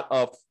spot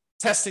of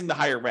testing the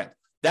higher rent.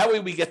 That way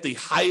we get the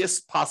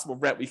highest possible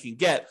rent we can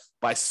get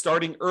by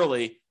starting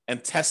early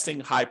and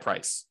testing high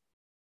price.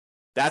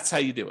 That's how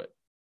you do it.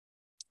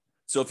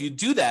 So if you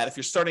do that, if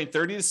you're starting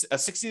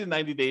 60 to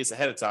 90 days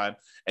ahead of time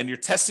and you're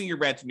testing your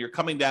rent and you're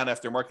coming down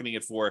after marketing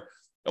it for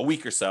a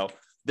week or so,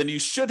 then you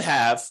should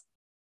have,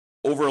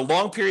 over a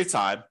long period of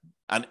time,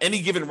 on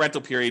any given rental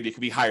period, it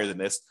could be higher than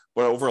this,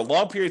 but over a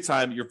long period of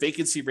time, your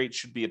vacancy rate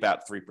should be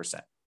about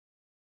 3%.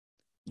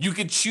 You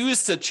can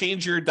choose to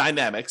change your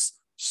dynamics,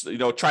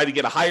 try to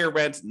get a higher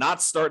rent,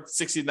 not start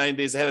 60 to 90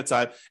 days ahead of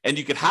time, and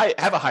you could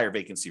have a higher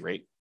vacancy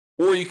rate.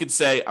 Or you could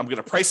say, I'm going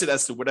to price it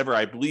as to whatever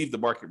I believe the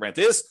market rent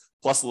is,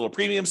 plus a little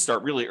premium,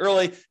 start really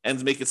early,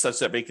 and make it such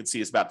that vacancy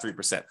is about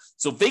 3%.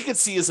 So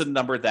vacancy is a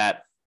number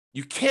that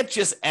you can't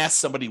just ask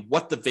somebody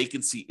what the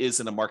vacancy is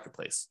in a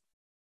marketplace,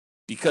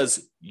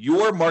 because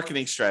your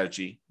marketing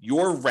strategy,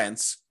 your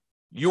rents,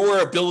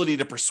 your ability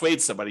to persuade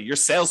somebody, your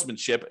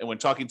salesmanship, and when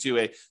talking to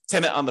a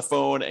tenant on the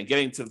phone and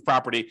getting to the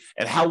property,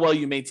 and how well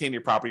you maintain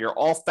your property are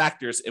all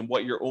factors in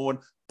what your own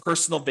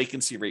personal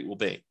vacancy rate will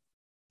be.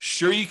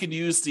 Sure, you can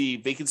use the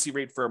vacancy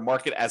rate for a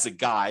market as a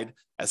guide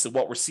as to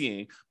what we're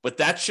seeing, but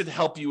that should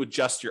help you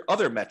adjust your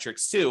other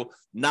metrics too,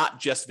 not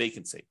just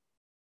vacancy.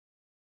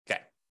 Okay,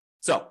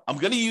 so I'm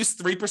going to use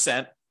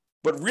 3%,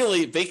 but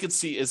really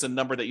vacancy is a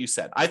number that you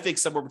said. I think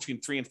somewhere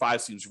between 3 and 5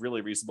 seems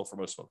really reasonable for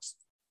most folks.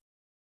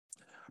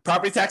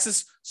 Property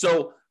taxes.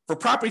 So for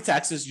property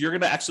taxes, you're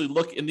going to actually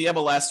look in the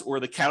MLS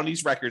or the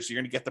county's records. You're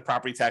going to get the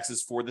property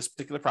taxes for this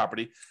particular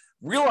property.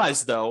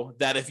 Realize, though,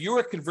 that if you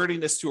are converting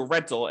this to a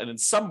rental, and in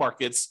some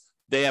markets,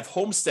 they have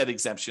homestead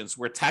exemptions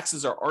where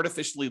taxes are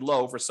artificially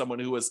low for someone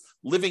who is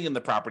living in the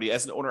property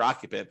as an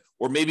owner-occupant,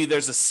 or maybe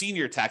there's a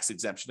senior tax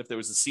exemption if there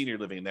was a senior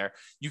living there.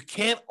 You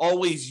can't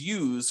always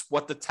use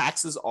what the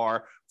taxes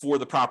are for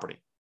the property,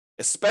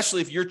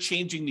 especially if you're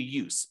changing the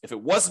use. If it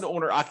was an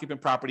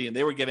owner-occupant property and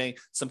they were getting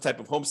some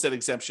type of homestead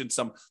exemption,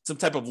 some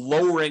type of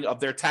lowering of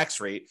their tax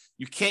rate,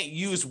 you can't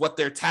use what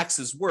their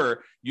taxes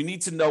were. You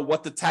need to know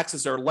what the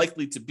taxes are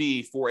likely to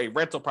be for a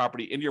rental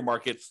property in your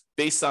market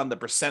based on the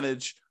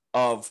percentage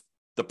of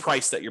the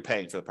price that you're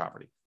paying for the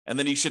property. And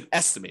then you should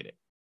estimate it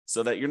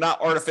so that you're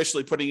not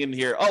artificially putting in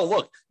here, oh,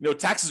 look,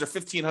 taxes are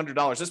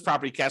 $1,500. This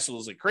property cash flow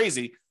is like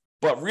crazy.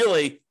 But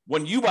really,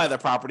 when you buy the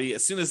property,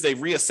 as soon as they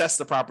reassess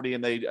the property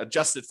and they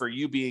adjust it for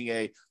you being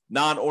a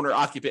non-owner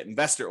occupant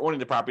investor owning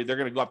the property, they're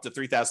going to go up to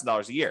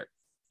 $3,000 a year.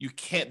 You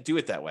can't do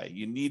it that way.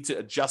 You need to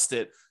adjust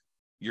it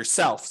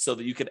yourself so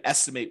that you can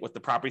estimate what the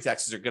property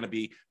taxes are going to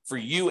be for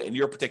you in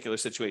your particular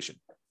situation.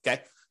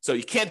 Okay. So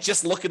you can't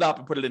just look it up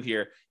and put it in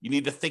here. You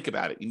need to think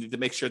about it. You need to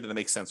make sure that it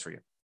makes sense for you.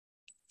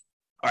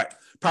 All right.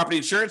 Property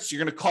insurance.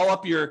 You're going to call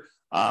up your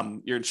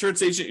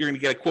insurance agent. You're going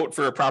to get a quote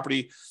for a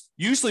property.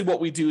 Usually what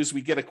we do is we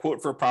get a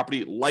quote for a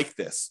property like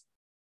this.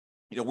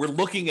 We're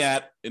looking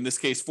at, in this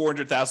case,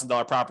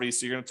 $400,000 properties.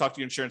 So you're going to talk to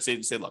your insurance agent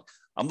and say, look,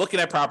 I'm looking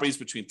at properties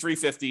between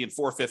 $350,000 and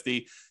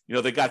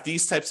 $450,000. They got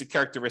these types of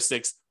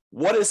characteristics.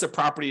 what is a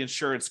property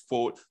insurance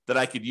quote that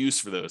I could use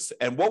for those?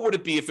 And what would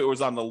it be if it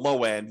was on the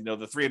low end,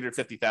 the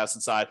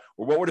 350,000 side,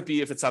 or what would it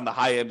be if it's on the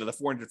high end of the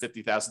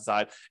 450,000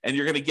 side? And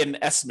you're going to get an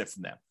estimate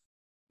from them.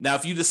 Now,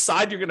 if you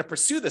decide you're going to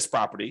pursue this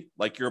property,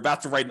 like you're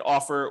about to write an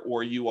offer,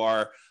 or you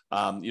are,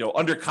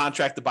 under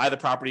contract to buy the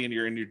property and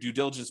you're in your due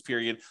diligence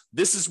period,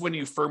 this is when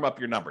you firm up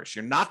your numbers.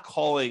 You're not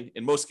calling,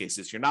 in most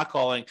cases, you're not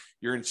calling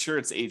your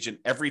insurance agent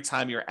every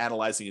time you're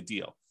analyzing a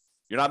deal.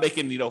 You're not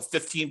making,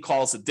 15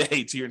 calls a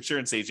day to your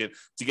insurance agent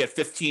to get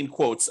 15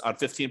 quotes on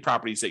 15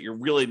 properties that you're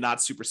really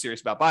not super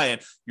serious about buying.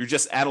 You're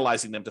just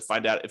analyzing them to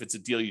find out if it's a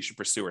deal you should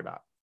pursue or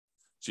not.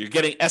 So you're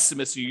getting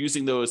estimates, you're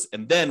using those.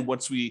 And then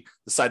once we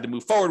decide to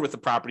move forward with the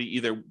property,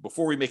 either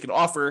before we make an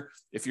offer,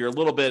 if you're a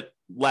little bit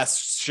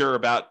less sure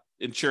about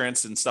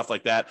insurance and stuff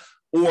like that,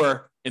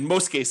 or in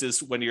most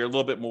cases, when you're a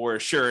little bit more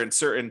sure and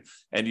certain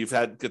and you've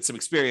had some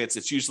experience,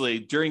 it's usually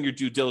during your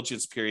due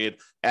diligence period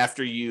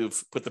after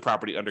you've put the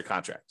property under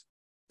contract.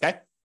 Okay.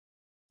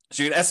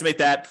 So you're going to estimate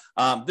that.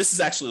 This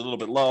is actually a little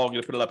bit low. I'm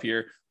going to put it up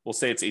here. We'll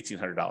say it's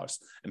 $1,800.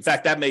 In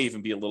fact, that may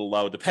even be a little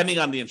low, depending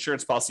on the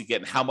insurance policy you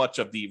get and how much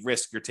of the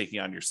risk you're taking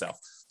on yourself.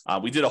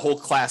 We did a whole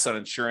class on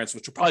insurance,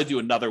 which we'll probably do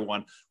another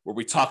one where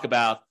we talk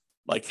about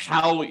like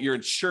how your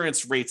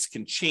insurance rates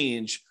can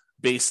change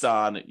based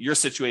on your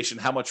situation,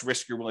 how much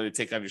risk you're willing to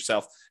take on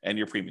yourself and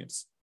your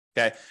premiums.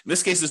 Okay. In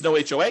this case, there's no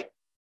HOA.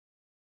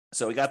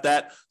 So we got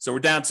that. So we're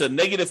down to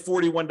negative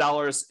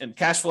 $41 in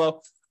cash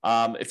flow.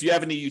 If you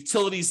have any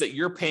utilities that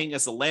you're paying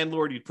as a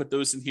landlord, you'd put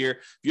those in here.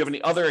 If you have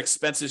any other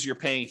expenses you're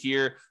paying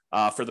here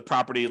for the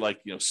property,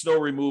 like snow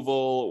removal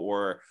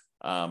or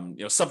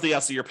something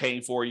else that you're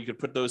paying for, you could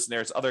put those in there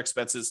as other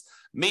expenses.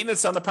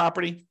 Maintenance on the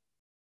property.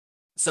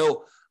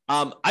 So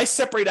I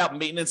separate out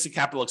maintenance and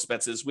capital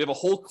expenses. We have a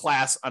whole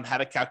class on how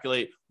to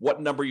calculate what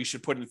number you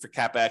should put in for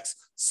CapEx.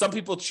 Some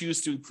people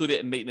choose to include it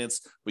in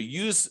maintenance, but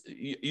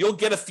you'll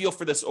get a feel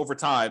for this over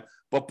time.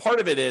 But part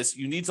of it is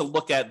you need to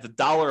look at the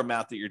dollar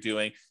amount that you're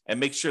doing and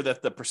make sure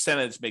that the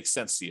percentage makes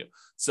sense to you.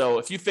 So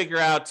if you figure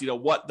out,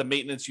 what the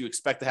maintenance you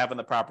expect to have on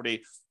the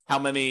property, how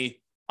many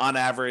on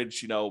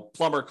average,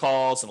 plumber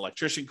calls and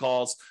electrician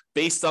calls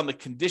based on the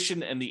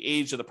condition and the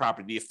age of the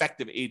property, the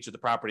effective age of the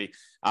property.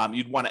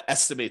 You'd want to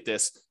estimate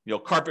this,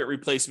 carpet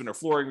replacement or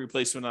flooring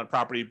replacement on a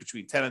property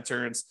between tenant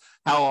turns,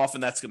 how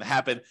often that's going to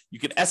happen. You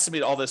can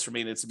estimate all this for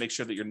maintenance and make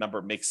sure that your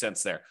number makes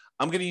sense there.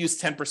 I'm going to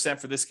use 10%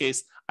 for this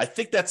case. I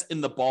think that's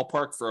in the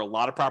ballpark for a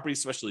lot of properties,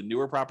 especially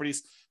newer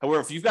properties.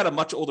 However, if you've got a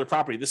much older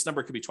property, this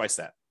number could be twice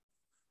that.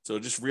 So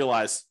just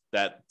realize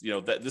that,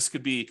 that this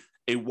could be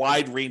a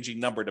wide-ranging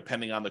number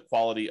depending on the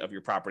quality of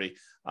your property,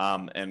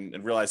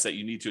 and realize that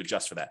you need to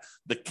adjust for that.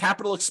 The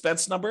capital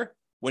expense number,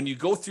 when you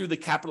go through the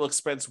capital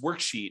expense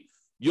worksheet,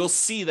 you'll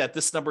see that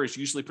this number is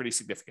usually pretty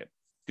significant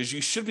because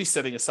you should be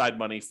setting aside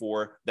money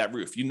for that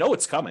roof.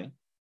 It's coming.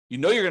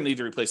 You're going to need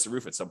to replace the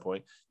roof at some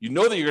point.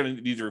 That you're going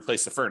to need to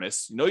replace the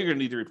furnace. You're going to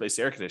need to replace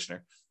the air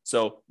conditioner.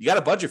 So you got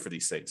to budget for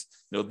these things.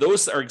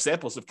 Those are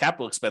examples of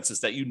capital expenses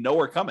that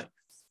are coming.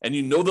 And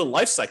the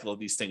life cycle of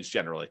these things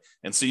generally.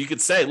 And so you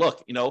could say,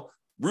 look,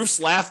 roofs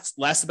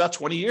last about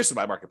 20 years in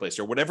my marketplace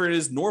or whatever it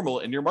is normal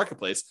in your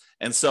marketplace.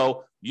 And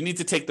so you need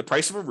to take the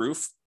price of a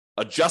roof,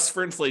 adjust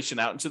for inflation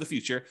out into the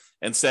future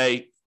and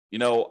say,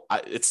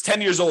 it's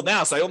 10 years old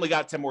now, so I only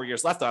got 10 more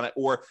years left on it.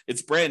 Or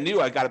it's brand new,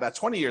 I got about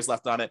 20 years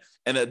left on it,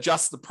 and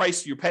adjust the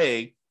price you're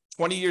paying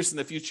 20 years in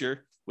the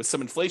future with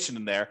some inflation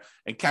in there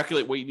and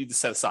calculate what you need to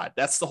set aside.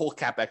 That's the whole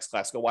CapEx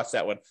class. Go watch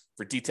that one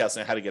for details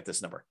on how to get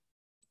this number.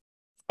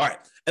 All right.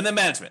 And then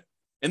management.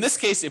 In this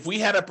case, if we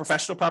had a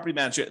professional property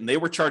manager and they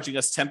were charging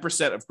us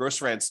 10% of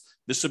gross rents,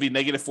 this would be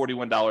negative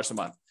 $41 a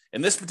month.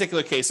 In this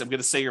particular case, I'm going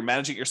to say you're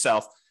managing it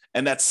yourself,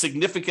 and that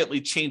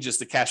significantly changes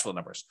the cash flow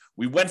numbers.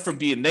 We went from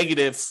being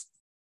negative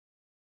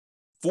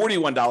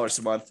 $41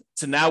 a month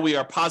to now we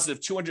are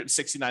positive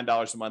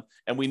 $269 a month,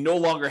 and we no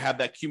longer have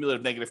that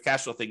cumulative negative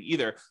cash flow thing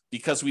either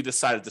because we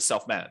decided to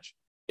self-manage.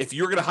 If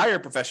you're going to hire a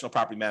professional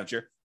property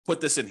manager,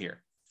 put this in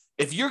here.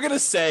 If you're going to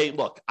say,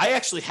 look, I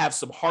actually have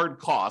some hard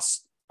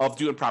costs of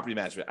doing property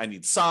management. I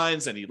need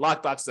signs, I need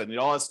lockboxes, I need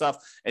all that stuff.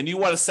 And you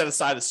want to set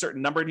aside a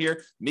certain number in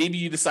here. Maybe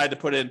you decide to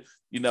put in,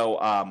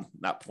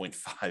 not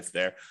 0.5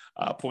 there,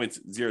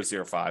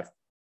 0.005. And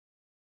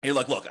you're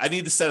like, look, I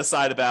need to set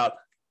aside about,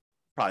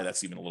 probably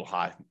that's even a little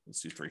high.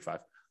 Let's do 3.5.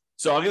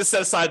 So I'm going to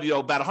set aside,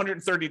 about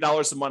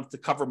 $130 a month to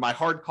cover my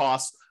hard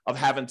costs of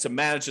having to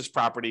manage this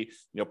property,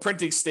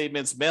 printing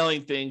statements,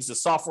 mailing things, the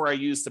software I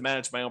use to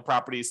manage my own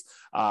properties,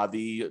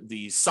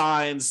 the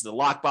signs, the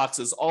lock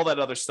boxes, all that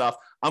other stuff.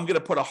 I'm going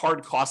to put a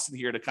hard cost in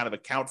here to kind of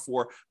account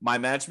for my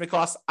management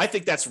costs. I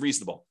think that's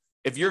reasonable.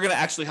 If you're going to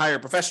actually hire a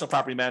professional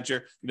property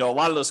manager, a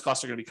lot of those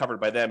costs are going to be covered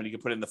by them and you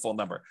can put in the full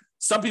number.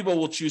 Some people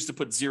will choose to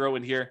put zero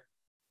in here.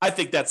 I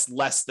think that's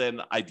less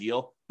than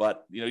ideal,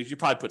 but you should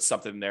probably put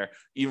something in there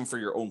even for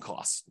your own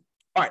costs.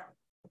 All right.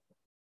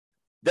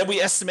 Then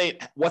we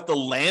estimate what the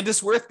land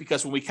is worth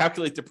because when we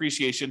calculate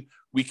depreciation,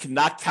 we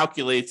cannot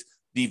calculate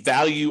the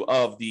value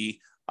of the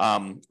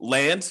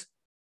land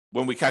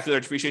when we calculate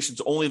our depreciation,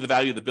 it's only the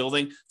value of the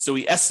building. So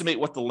we estimate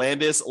what the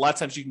land is. A lot of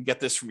times you can get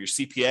this from your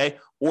CPA,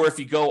 or if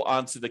you go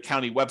onto the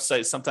county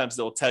website, sometimes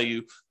they'll tell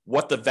you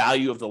what the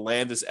value of the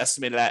land is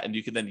estimated at, and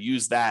you can then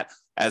use that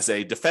as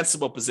a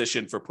defensible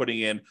position for putting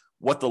in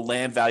what the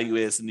land value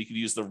is, and you can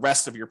use the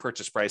rest of your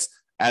purchase price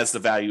as the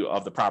value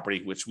of the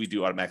property, which we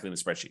do automatically in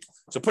the spreadsheet.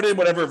 So put in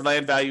whatever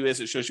land value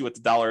is. It shows you what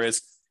the dollar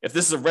is. If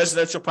this is a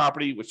residential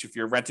property, which if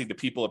you're renting to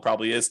people, it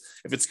probably is.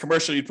 If it's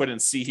commercial, you put in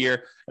C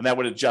here, and that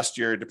would adjust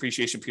your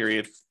depreciation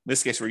period. In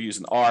this case, we're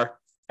using R.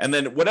 And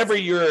then whatever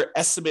your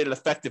estimated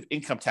effective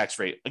income tax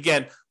rate,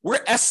 again,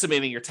 we're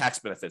estimating your tax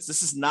benefits.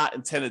 This is not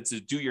intended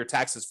to do your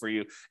taxes for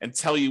you and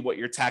tell you what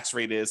your tax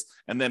rate is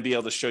and then be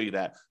able to show you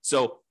that.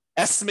 So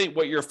estimate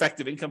what your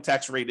effective income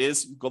tax rate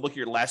is. Go look at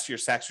your last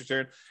year's tax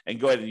return and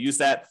go ahead and use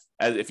that.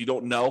 As if you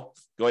don't know,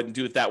 go ahead and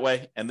do it that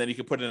way. And then you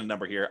can put in a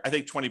number here. I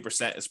think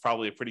 20% is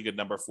probably a pretty good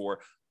number for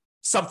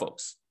some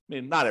folks. I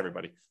mean, not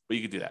everybody, but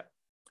you can do that.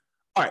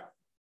 All right.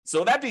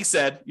 So that being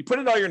said, you put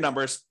in all your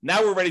numbers.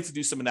 Now we're ready to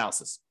do some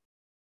analysis.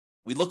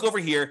 We look over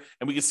here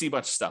and we can see a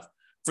bunch of stuff.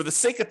 For the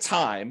sake of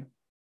time,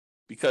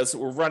 because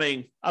we're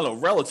running, I don't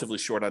know, relatively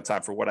short on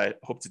time for what I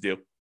hope to do,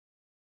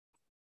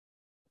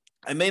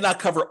 I may not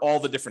cover all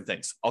the different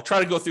things. I'll try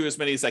to go through as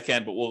many as I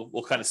can, but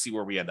we'll kind of see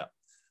where we end up.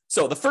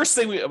 So the first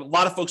thing a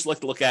lot of folks like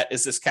to look at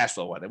is this cash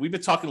flow one. And we've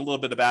been talking a little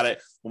bit about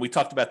it when we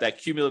talked about that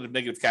cumulative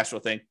negative cash flow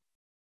thing.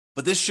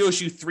 But this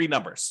shows you three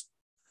numbers.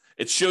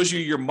 It shows you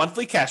your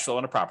monthly cash flow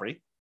on a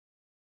property,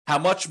 how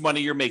much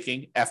money you're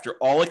making after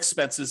all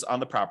expenses on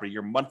the property,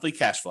 your monthly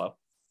cash flow.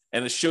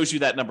 And it shows you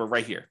that number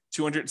right here,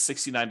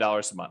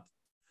 $269 a month.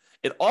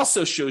 It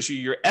also shows you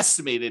your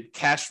estimated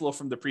cash flow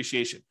from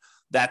depreciation,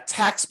 that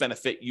tax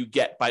benefit you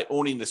get by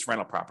owning this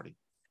rental property.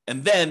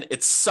 And then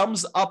it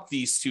sums up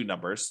these two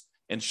numbers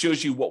and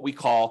shows you what we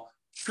call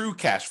true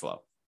cash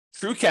flow.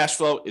 True cash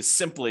flow is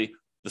simply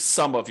the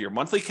sum of your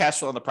monthly cash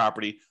flow on the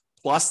property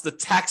plus the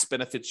tax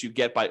benefits you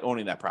get by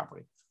owning that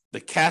property,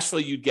 the cash flow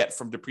you get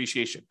from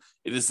depreciation.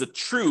 It is the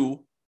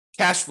true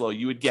cash flow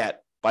you would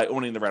get by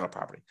owning the rental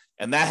property.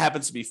 And that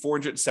happens to be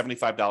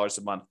 $475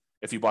 a month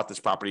if you bought this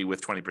property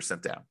with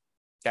 20% down,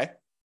 okay?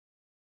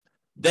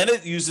 Then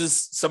it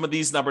uses some of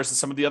these numbers and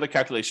some of the other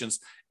calculations,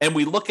 and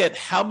we look at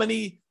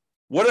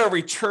what our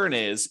return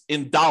is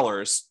in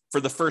dollars for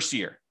the first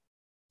year.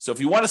 So if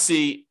you want to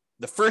see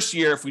the first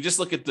year, if we just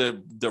look at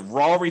the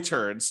raw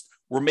returns,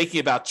 we're making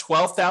about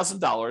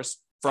 $12,000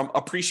 from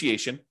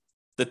appreciation.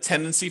 The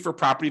tendency for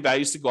property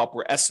values to go up,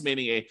 we're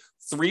estimating a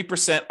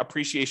 3%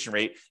 appreciation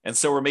rate, and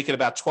so we're making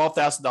about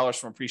 $12,000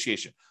 from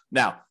appreciation.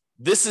 Now,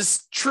 this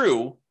is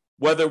true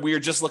whether we are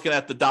just looking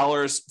at the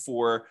dollars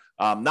for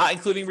not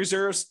including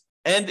reserves,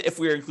 and if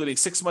we're including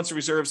 6 months of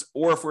reserves,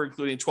 or if we're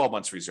including 12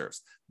 months of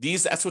reserves.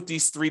 That's what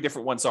these three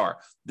different ones are.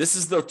 This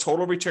is the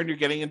total return you're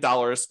getting in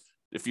dollars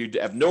if you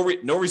have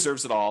no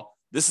reserves at all.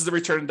 This is the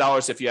return in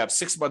dollars if you have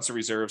 6 months of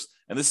reserves,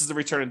 and this is the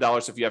return in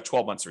dollars if you have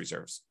 12 months of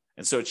reserves.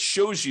 And so it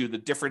shows you the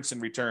difference in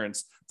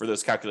returns for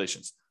those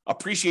calculations.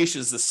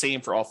 Appreciation is the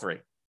same for all three,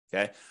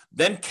 okay?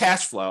 Then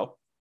cash flow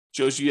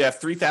shows you have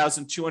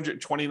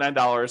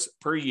 $3,229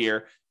 per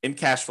year in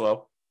cash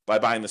flow by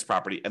buying this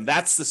property, and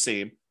that's the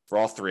same for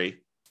all three.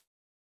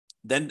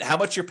 Then how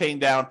much you're paying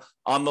down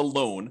on the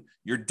loan,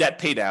 your debt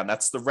pay down,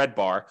 that's the red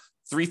bar.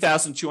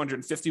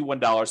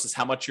 $3,251 is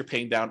how much you're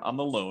paying down on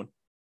the loan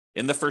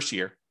in the first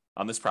year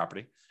on this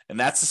property. And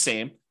that's the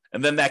same.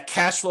 And then that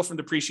cash flow from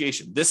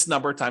depreciation, this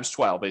number times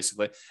 12,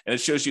 basically. And it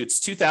shows you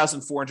it's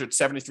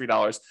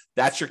 $2,473.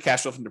 That's your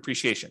cash flow from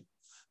depreciation.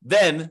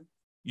 Then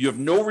you have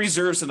no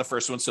reserves in the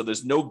first one, so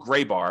there's no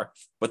gray bar,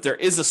 but there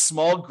is a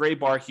small gray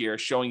bar here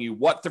showing you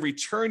what the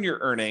return you're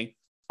earning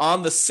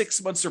on the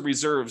 6 months of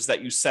reserves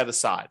that you set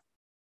aside.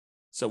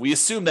 So we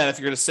assume that if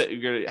you're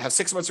going to have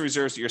 6 months of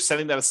reserves, you're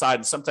setting that aside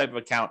in some type of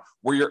account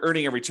where you're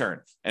earning a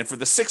return. And for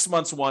the 6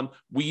 months one,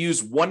 we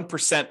use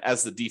 1%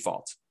 as the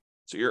default.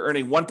 So you're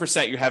earning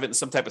 1%, you have it in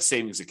some type of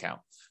savings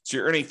account. So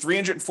you're earning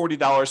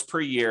 $340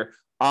 per year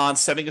on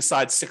setting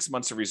aside 6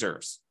 months of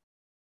reserves.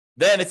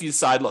 Then if you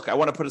decide, look, I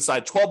want to put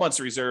aside 12 months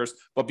of reserves,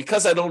 but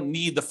because I don't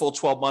need the full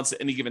 12 months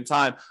at any given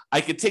time, I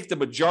can take the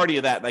majority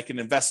of that and I can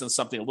invest in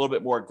something a little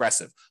bit more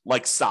aggressive,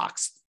 like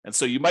stocks. And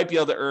so you might be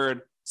able to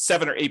earn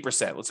 7 or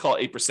 8%. Let's call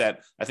it 8%.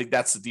 I think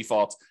that's the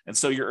default. And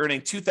so you're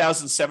earning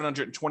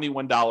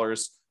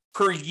 $2,721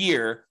 per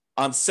year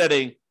on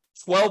setting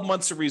 12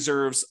 months of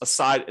reserves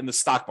aside in the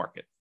stock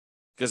market.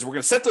 Because we're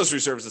going to set those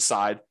reserves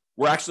aside,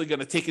 we're actually going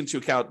to take into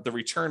account the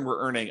return we're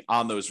earning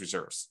on those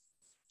reserves.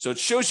 So it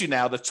shows you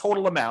now the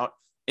total amount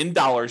in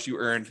dollars you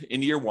earned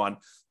in year one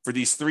for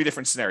these three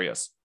different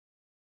scenarios.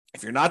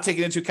 If you're not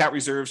taking into account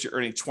reserves, you're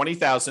earning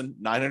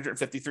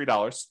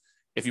 $20,953.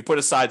 If you put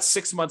aside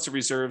 6 months of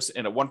reserves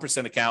in a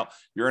 1% account,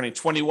 you're earning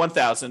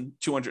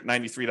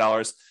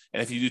 $21,293.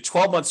 And if you do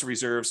 12 months of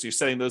reserves, so you're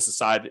setting those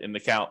aside in the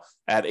account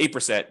at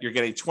 8%, you're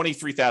getting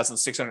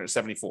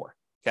 $23,674.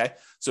 Okay.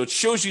 So it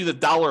shows you the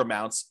dollar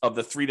amounts of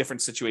the three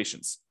different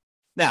situations.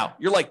 Now,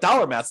 you're like,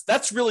 dollar amounts,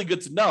 that's really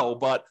good to know,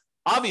 but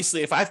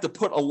Obviously, if I have to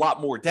put a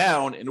lot more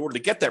down in order to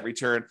get that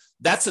return,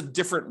 that's a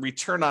different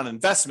return on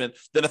investment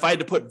than if I had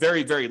to put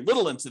very, very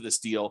little into this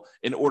deal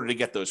in order to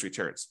get those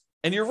returns.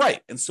 And you're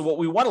right. And so what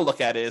we want to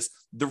look at is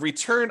the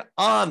return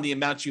on the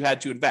amount you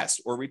had to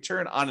invest, or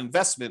return on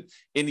investment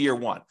in year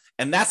one.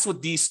 And that's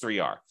what these three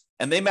are.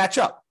 And they match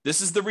up.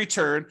 This is the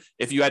return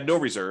if you had no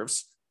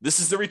reserves.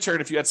 This is the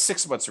return if you had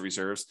 6 months of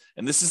reserves.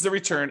 And this is the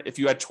return if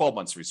you had 12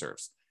 months of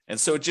reserves. And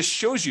so it just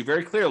shows you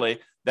very clearly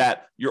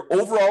that your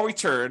overall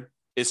return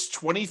is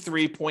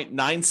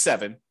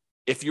 23.97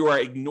 if you are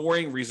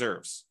ignoring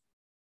reserves,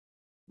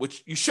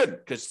 which you shouldn't,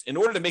 because in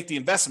order to make the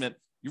investment,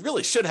 you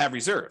really should have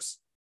reserves.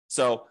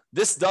 So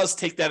this does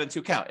take that into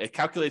account. It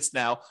calculates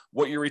now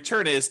what your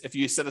return is if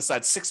you set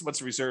aside 6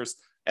 months of reserves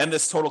and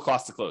this total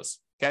cost to close.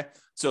 Okay.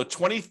 So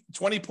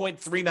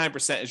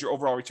 20.39% is your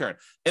overall return.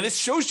 And it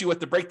shows you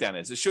what the breakdown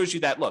is. It shows you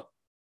that, look,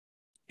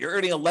 you're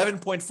earning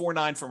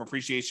 11.49 from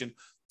appreciation.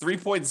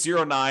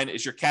 3.09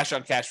 is your cash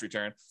on cash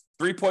return.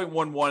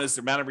 3.11 is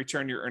the amount of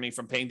return you're earning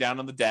from paying down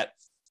on the debt.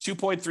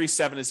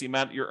 2.37 is the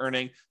amount you're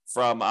earning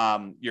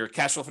from your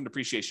cash flow from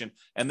depreciation.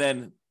 And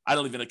then I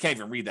can't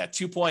even read that.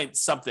 2 point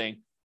something,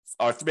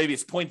 or maybe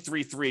it's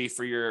 0.33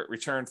 for your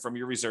return from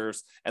your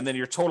reserves. And then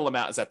your total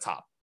amount is at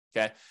top.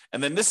 Okay.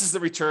 And then this is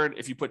the return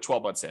if you put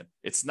 12 months in.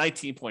 It's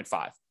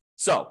 19.5.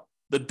 So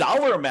the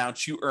dollar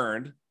amount you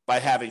earned by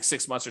having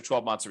 6 months or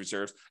 12 months of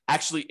reserves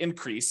actually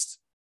increased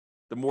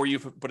the more you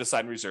put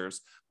aside in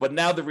reserves. But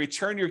now the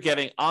return you're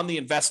getting on the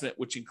investment,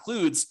 which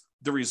includes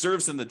the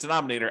reserves in the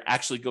denominator,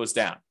 actually goes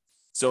down.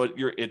 So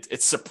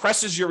it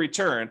suppresses your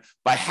return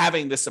by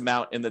having this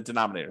amount in the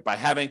denominator, by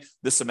having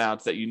this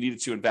amount that you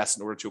needed to invest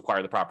in order to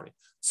acquire the property.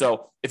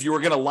 So if you were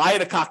going to lie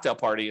at a cocktail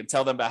party and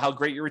tell them about how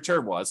great your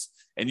return was,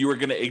 and you were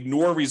going to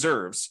ignore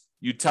reserves,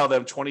 you'd tell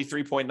them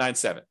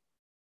 23.97.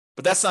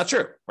 But that's not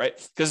true,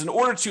 right? Because in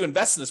order to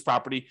invest in this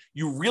property,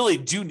 you really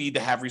do need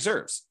to have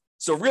reserves.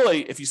 So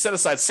really, if you set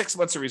aside 6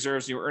 months of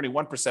reserves and you were earning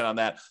 1% on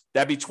that,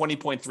 that'd be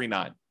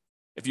 20.39.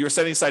 If you were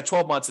setting aside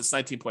 12 months, it's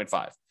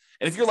 19.5.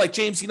 And if you're like,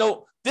 James,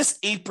 this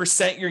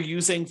 8% you're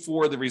using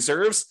for the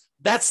reserves,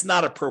 that's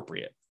not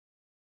appropriate.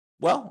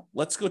 Well,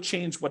 let's go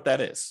change what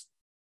that is.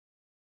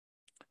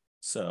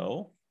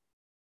 So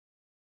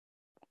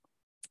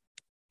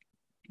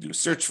do a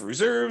search for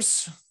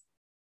reserves.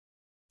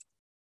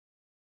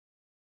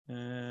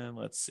 And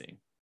let's see.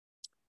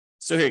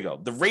 So here you go.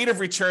 The rate of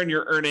return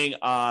you're earning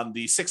on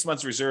the 6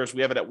 months reserves,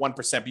 we have it at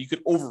 1%, but you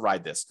could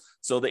override this.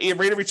 So the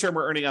rate of return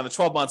we're earning on the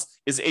 12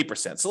 months is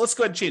 8%. So let's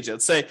go ahead and change it.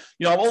 Let's say,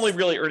 I'm only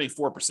really earning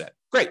 4%.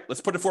 Great.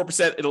 Let's put it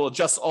 4%. It'll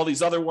adjust all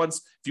these other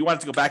ones. If you want it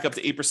to go back up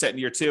to 8% in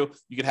year two,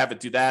 you can have it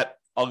do that.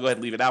 I'll go ahead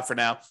and leave it out for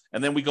now.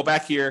 And then we go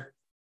back here,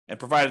 and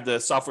provided the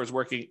software is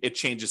working, it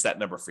changes that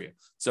number for you.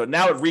 So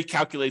now it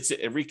recalculates it.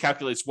 It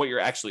recalculates what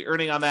you're actually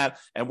earning on that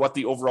and what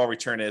the overall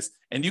return is.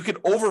 And you can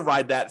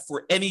override that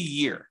for any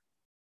year.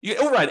 You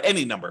can override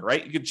any number,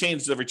 right? You can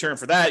change the return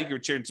for that. You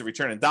can change the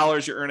return in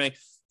dollars you're earning.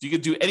 You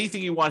can do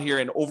anything you want here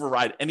and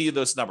override any of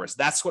those numbers.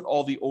 That's what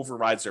all the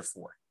overrides are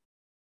for.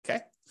 Okay.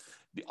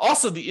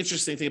 Also, the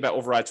interesting thing about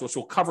overrides, which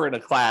we'll cover in a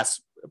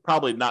class,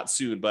 probably not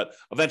soon, but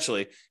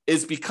eventually,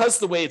 is because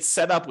the way it's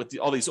set up with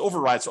all these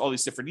overrides for all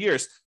these different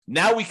years,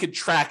 now we could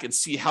track and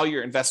see how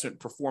your investment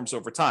performs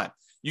over time.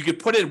 You could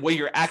put in what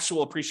your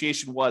actual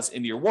appreciation was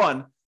in year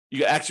one. You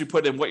could actually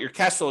put in what your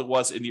cash flow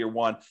was in year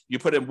one. You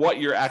put in what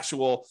your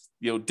actual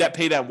debt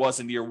pay down was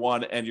in year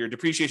one and your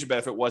depreciation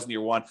benefit was in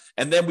year one.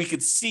 And then we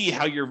could see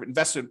how your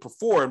investment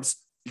performs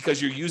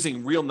because you're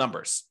using real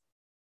numbers.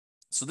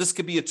 So this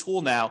could be a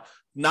tool now,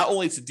 not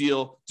only to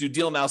do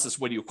deal analysis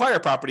when you acquire a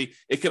property,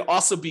 it could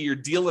also be your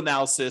deal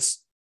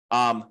analysis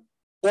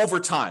over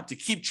time to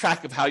keep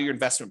track of how your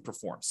investment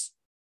performs.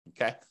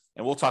 Okay.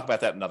 And we'll talk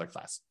about that in another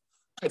class.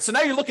 All right, so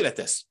now you're looking at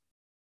this.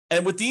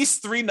 And with these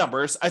three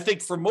numbers, I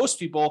think for most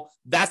people,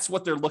 that's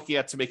what they're looking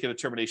at to make a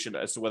determination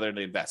as to whether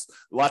they invest.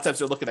 A lot of times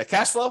they're looking at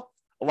cash flow.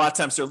 A lot of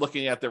times they're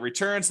looking at their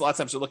returns. A lot of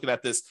times they're looking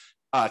at this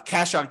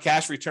cash on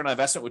cash return on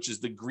investment, which is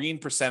the green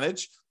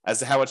percentage as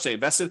to how much they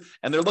invested.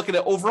 And they're looking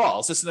at overall,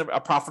 is this a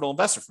profitable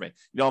investment for me?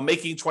 I'm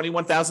making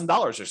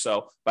 $21,000 or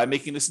so by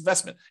making this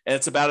investment. And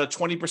it's about a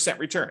 20%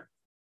 return.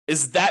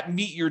 Is that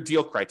meet your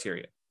deal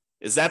criteria?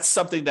 Is that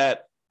something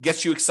that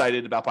gets you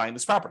excited about buying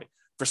this property?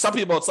 For some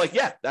people, it's like,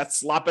 yeah,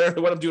 that's a lot better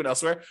than what I'm doing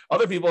elsewhere.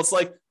 Other people, it's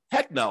like,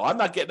 heck no, I'm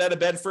not getting out of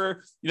bed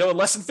for,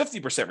 less than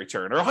 50%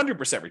 return or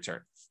 100%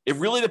 return. It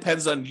really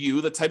depends on you,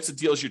 the types of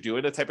deals you're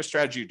doing, the type of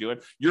strategy you're doing,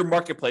 your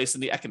marketplace,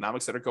 and the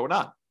economics that are going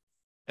on.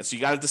 And so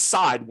you got to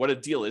decide what a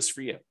deal is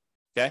for you.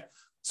 Okay.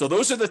 So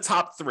those are the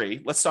top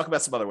three. Let's talk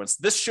about some other ones.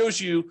 This shows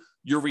you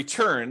your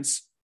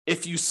returns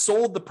if you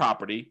sold the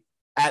property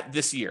at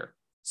this year.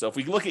 So if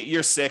we look at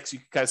year 6, you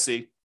can kind of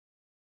see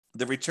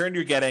the return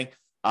you're getting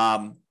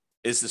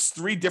is this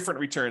 3 different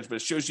returns, but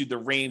it shows you the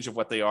range of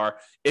what they are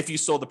if you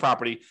sold the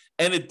property.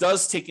 And it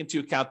does take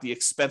into account the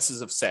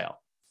expenses of sale.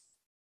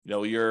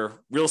 Your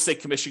real estate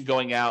commission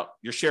going out,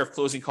 your share of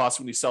closing costs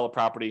when you sell a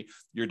property,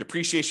 your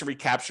depreciation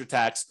recapture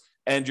tax,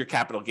 and your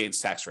capital gains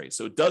tax rate.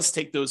 So it does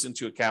take those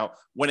into account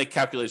when it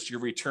calculates your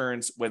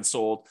returns when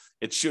sold.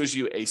 It shows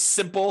you a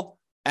simple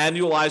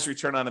annualized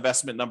return on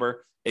investment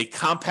number, a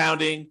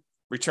compounding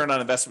return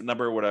on investment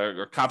number,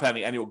 or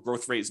compounding annual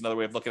growth rate is another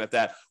way of looking at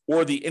that,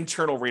 or the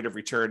internal rate of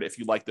return if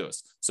you like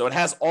those. So it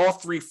has all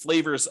three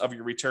flavors of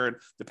your return,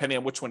 depending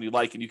on which one you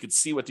like, and you can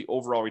see what the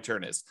overall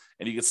return is.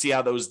 And you can see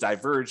how those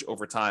diverge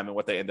over time and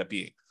what they end up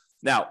being.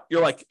 Now,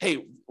 you're like,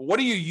 hey, what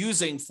are you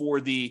using for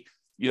the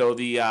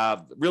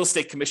real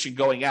estate commission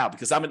going out?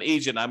 Because I'm an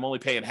agent, I'm only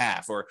paying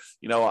half, or,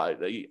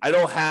 I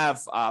don't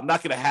have, I'm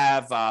not going to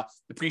have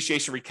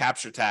depreciation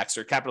recapture tax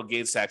or capital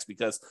gains tax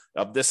because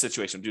of this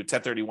situation, do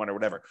 1031 or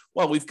whatever.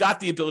 Well, we've got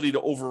the ability to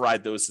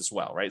override those as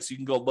well, right? So you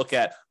can go look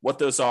at what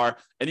those are,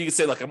 and you can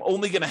say, look, I'm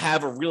only going to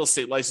have a real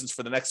estate license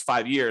for the next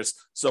 5 years.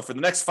 So for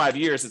the next 5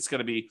 years, it's going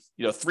to be,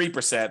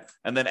 3%.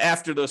 And then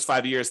after those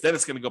 5 years, then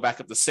it's going to go back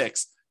up to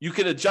 6%. You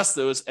can adjust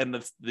those,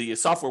 and the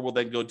software will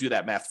then go do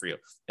that math for you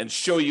and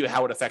show you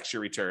how it affects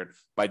your return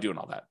by doing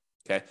all that.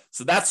 Okay,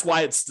 so that's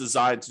why it's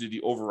designed to do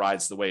the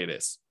overrides the way it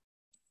is.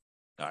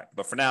 All right,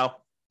 but for now,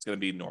 it's going to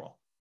be normal.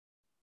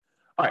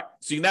 All right,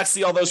 so you can next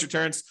see all those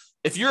returns.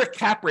 If you're a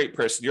cap rate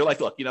person, you're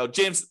like, look,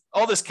 James,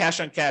 all this cash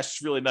on cash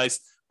is really nice,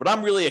 but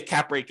I'm really a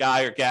cap rate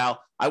guy or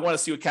gal. I want to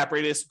see what cap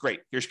rate is.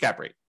 Great, here's your cap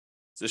rate.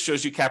 So it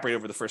shows you cap rate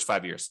over the first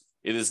 5 years.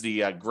 It is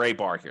the gray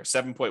bar here,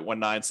 7.19,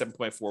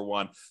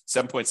 7.41,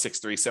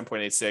 7.63,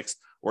 7.86,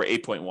 or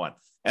 8.1.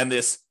 And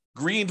this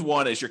green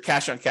one is your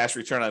cash on cash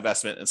return on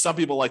investment. And some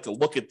people like to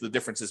look at the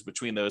differences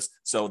between those.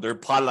 So they're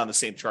plotted on the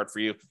same chart for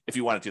you if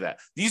you want to do that.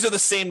 These are the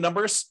same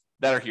numbers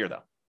that are here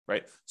though,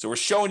 right? So we're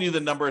showing you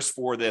the numbers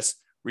for this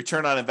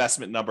return on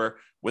investment number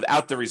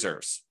without the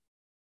reserves.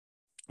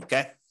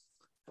 Okay.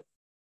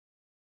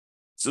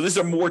 So these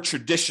are more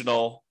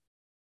traditional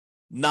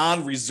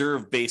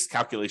non-reserve based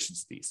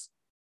calculations of these.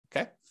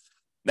 Okay.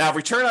 Now,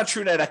 return on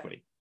true net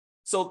equity.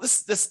 So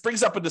this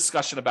brings up a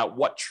discussion about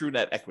what true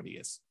net equity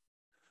is.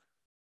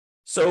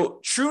 So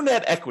true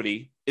net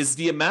equity is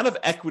the amount of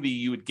equity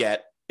you would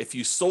get if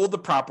you sold the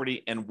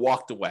property and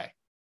walked away.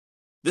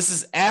 This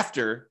is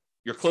after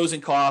your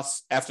closing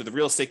costs, after the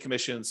real estate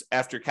commissions,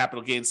 after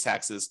capital gains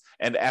taxes,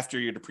 and after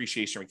your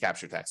depreciation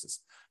recapture taxes.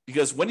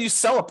 Because when you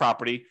sell a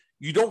property,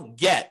 you don't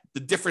get the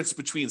difference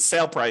between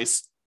sale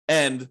price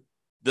and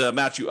the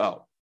amount you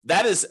owe.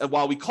 That is,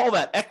 while we call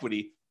that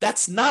equity,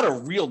 that's not a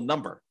real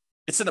number.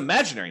 It's an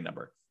imaginary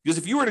number. Because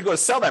if you were to go to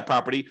sell that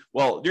property,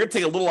 well, you're going to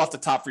take a little off the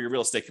top for your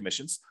real estate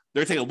commissions.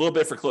 They're going to take a little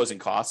bit for closing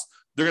costs.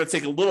 They're going to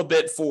take a little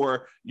bit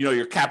for,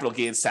 your capital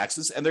gains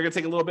taxes, and they're going to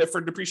take a little bit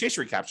for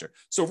depreciation recapture.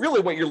 So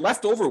really what you're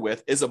left over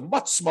with is a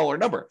much smaller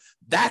number.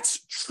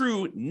 That's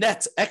true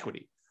net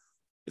equity.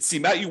 It's the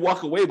amount you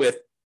walk away with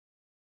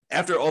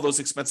after all those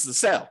expenses of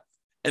sale.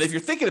 And if you're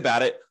thinking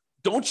about it,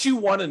 don't you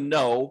want to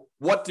know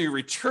what the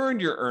return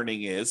you're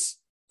earning is,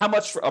 how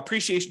much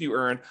appreciation you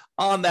earn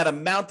on that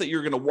amount that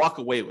you're going to walk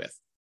away with?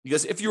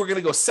 Because if you were going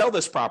to go sell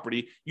this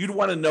property, you'd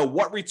want to know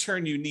what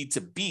return you need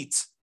to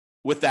beat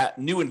with that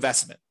new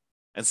investment.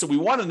 And so we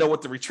want to know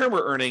what the return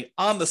we're earning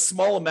on the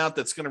small amount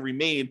that's going to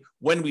remain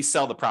when we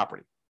sell the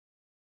property.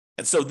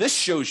 And so this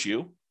shows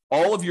you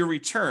all of your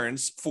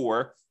returns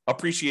for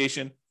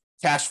appreciation,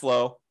 cash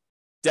flow,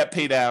 debt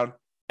pay down,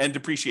 and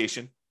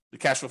depreciation, the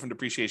cash flow from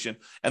depreciation.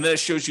 And then it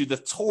shows you the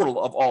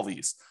total of all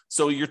these.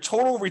 So your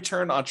total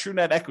return on true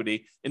net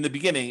equity in the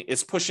beginning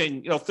is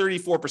pushing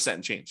 34%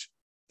 and change.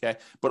 Okay.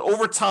 But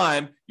over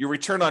time, your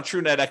return on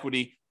true net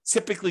equity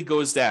typically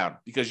goes down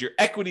because your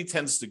equity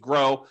tends to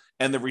grow,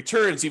 and the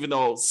returns, even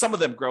though some of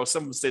them grow,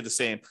 some of them stay the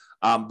same,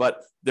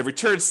 but the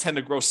returns tend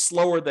to grow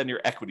slower than your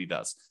equity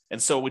does.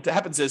 And so what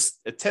happens is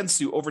it tends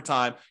to, over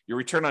time, your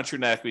return on true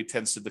net equity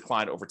tends to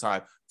decline over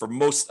time for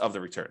most of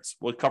the returns.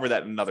 We'll cover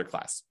that in another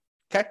class.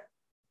 Okay.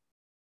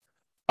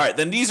 All right.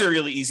 Then these are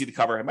really easy to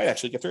cover. I might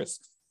actually get through this.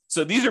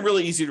 So these are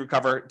really easy to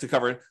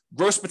cover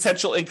gross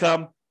potential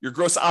income, your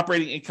gross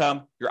operating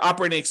income, your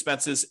operating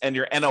expenses, and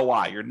your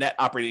NOI, your net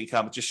operating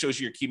income. It just shows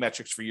you your key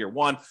metrics for year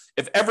one.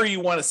 If ever you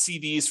want to see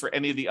these for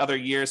any of the other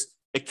years,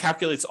 it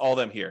calculates all of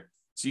them here.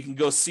 So you can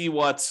go see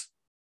what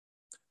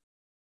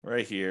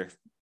right here.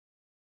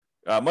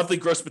 Monthly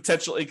gross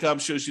potential income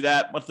shows you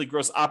that. Monthly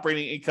gross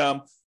operating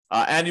income,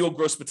 annual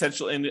gross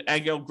potential and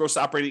annual gross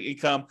operating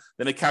income.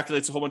 Then it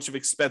calculates a whole bunch of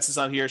expenses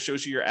on here,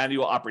 shows you your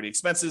annual operating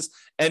expenses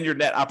and your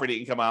net operating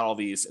income on all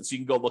these. And so you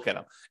can go look at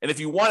them. And if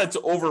you wanted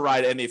to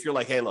override any, if you're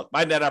like, hey, look,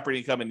 my net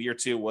operating income in year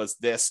two was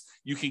this,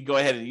 you can go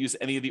ahead and use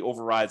any of the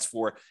overrides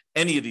for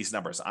any of these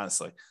numbers,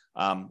 honestly.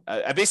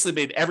 I basically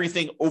made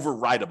everything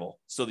overrideable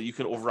so that you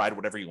could override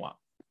whatever you want.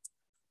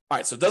 All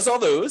right, so it does all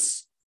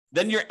those.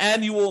 Then your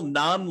annual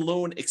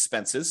non-loan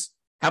expenses,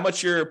 how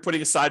much you're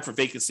putting aside for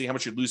vacancy, how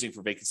much you're losing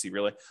for vacancy,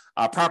 really.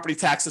 Property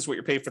taxes, what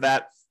you're paying for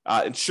that.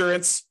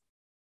 Insurance,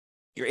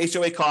 your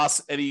HOA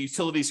costs, any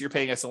utilities you're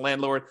paying as a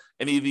landlord,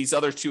 any of these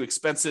other two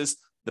expenses,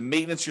 the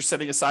maintenance you're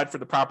setting aside for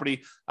the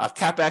property,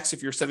 CapEx,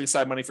 if you're setting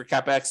aside money for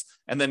CapEx,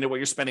 and then what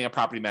you're spending on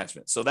property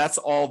management. So that's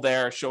all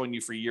there showing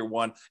you for year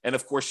one. And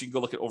of course, you can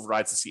go look at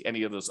overrides to see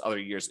any of those other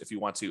years if you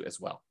want to as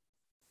well.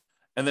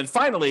 And then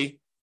finally,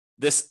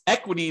 this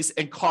equities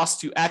and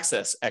cost to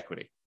access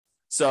equity.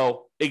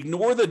 So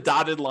ignore the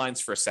dotted lines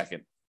for a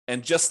second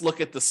and just look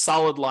at the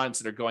solid lines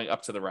that are going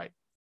up to the right.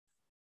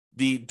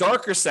 The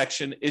darker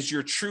section is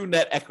your true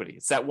net equity.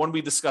 It's that one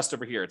we discussed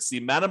over here. It's the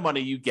amount of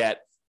money you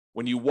get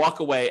when you walk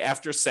away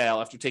after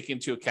sale, after taking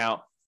into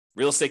account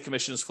real estate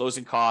commissions,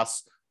 closing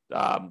costs,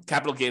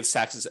 capital gains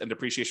taxes, and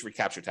depreciation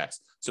recapture tax.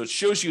 So it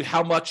shows you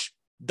how much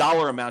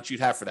dollar amount you'd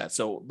have for that.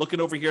 So looking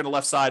over here on the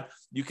left side,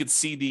 you can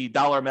see the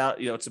dollar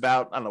amount. It's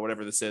about, I don't know,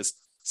 whatever this is,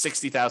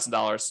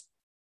 $60,000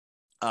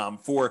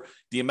 for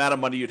the amount of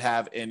money you'd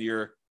have in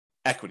your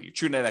equity,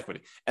 true net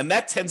equity. And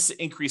that tends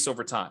to increase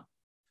over time.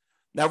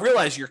 Now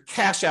realize your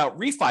cash out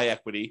refi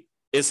equity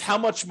is how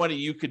much money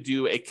you could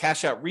do a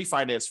cash out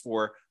refinance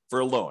for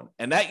a loan.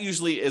 And that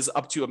usually is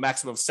up to a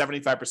maximum of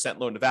 75%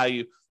 loan to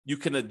value. You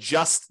can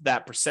adjust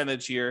that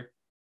percentage here.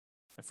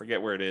 I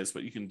forget where it is,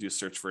 but you can do a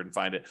search for it and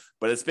find it.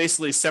 But it's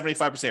basically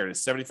 75%. It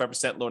is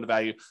 75% loan to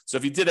value. So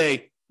if you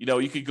did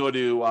you could go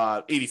to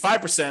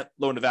 85%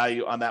 loan to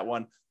value on that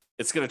one.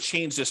 It's going to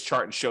change this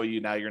chart and show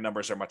you now your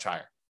numbers are much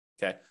higher.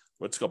 Okay.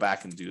 Let's go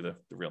back and do the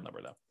real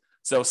number though.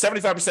 So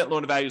 75%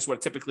 loan to value is what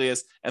it typically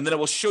is. And then it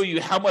will show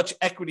you how much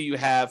equity you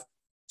have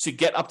to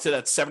get up to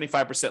that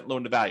 75%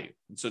 loan to value.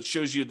 And so it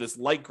shows you this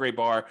light gray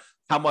bar,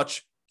 how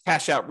much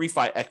cash out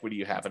refi equity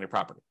you have in your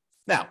property.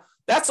 Now,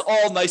 that's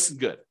all nice and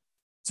good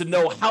to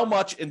know how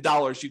much in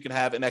dollars you can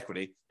have in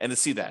equity and to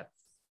see that.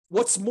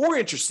 What's more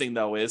interesting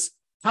though is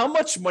how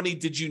much money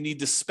did you need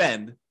to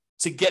spend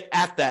to get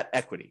at that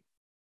equity?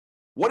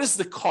 What is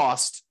the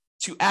cost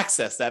to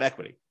access that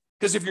equity?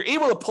 Because if you're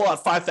able to pull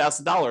out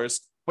 $5,000,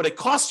 but it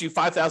costs you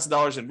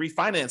 $5,000 in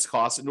refinance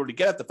costs in order to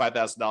get at the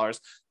 $5,000,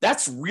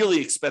 that's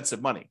really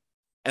expensive money.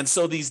 And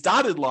so these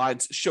dotted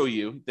lines show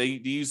you, they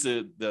use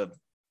the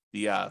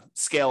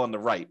scale on the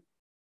right,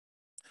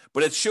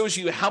 but it shows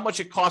you how much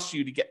it costs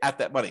you to get at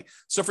that money.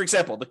 So for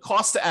example, the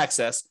cost to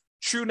access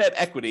true net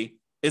equity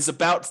is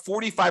about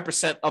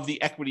 45% of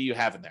the equity you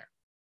have in there.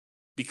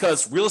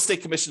 Because real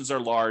estate commissions are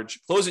large,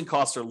 closing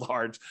costs are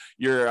large,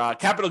 your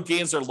capital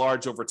gains are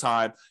large over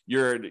time,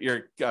 your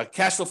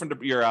cash flow from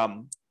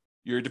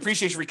your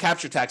depreciation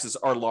recapture taxes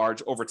are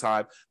large over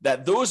time,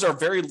 that those are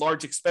very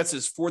large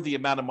expenses for the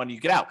amount of money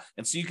you get out.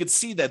 And so you can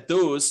see that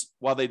those,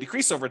 while they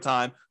decrease over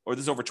time, or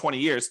this is over 20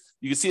 years,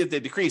 you can see that they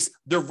decrease.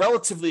 They're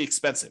relatively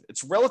expensive.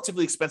 It's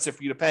relatively expensive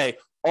for you to pay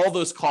all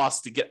those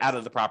costs to get out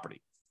of the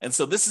property. And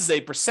so this is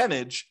a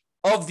percentage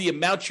of the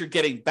amount you're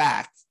getting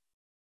back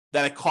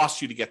that it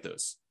costs you to get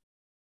those.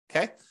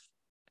 Okay.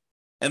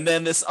 And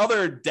then this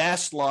other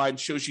dashed line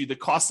shows you the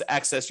cost to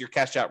access your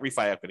cash out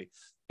refi equity.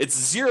 It's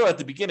zero at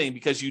the beginning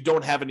because you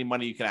don't have any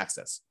money you can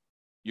access.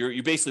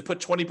 You basically put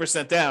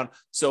 20% down,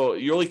 so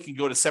you only can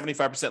go to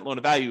 75% loan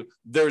to value.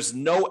 There's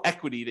no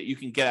equity that you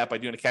can get at by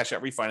doing a cash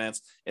out refinance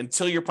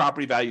until your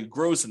property value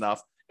grows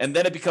enough. And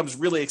then it becomes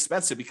really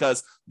expensive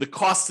because the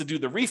cost to do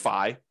the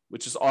refi,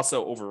 which is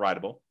also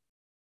overridable.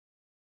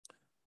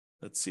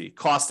 Let's see,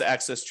 cost to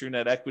access true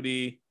net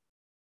equity.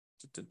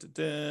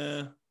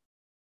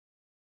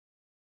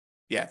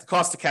 Yeah, the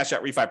cost to cash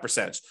out refi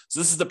percentage. So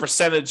this is the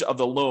percentage of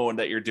the loan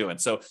that you're doing.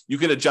 So you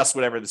can adjust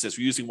whatever this is.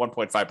 We're using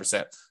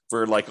 1.5%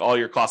 for like all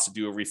your costs to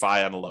do a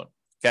refi on a loan.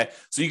 Okay,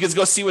 so you can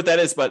go see what that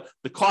is. But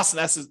the cost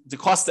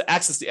to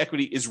access the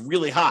equity is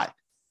really high.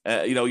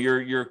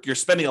 You're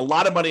spending a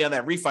lot of money on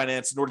that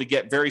refinance in order to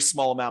get very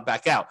small amount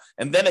back out,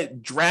 and then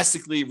it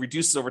drastically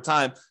reduces over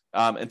time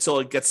until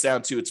it gets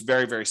down to it's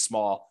very, very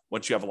small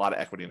once you have a lot of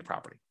equity in the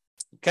property.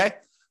 Okay,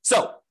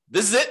 so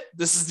this is it.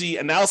 This is the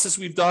analysis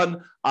we've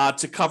done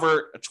to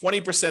cover a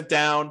 20%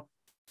 down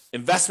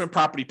investment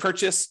property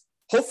purchase.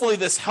 Hopefully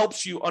this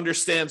helps you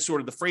understand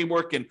sort of the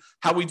framework and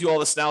how we do all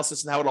this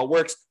analysis and how it all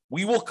works.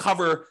 We will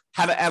cover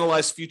how to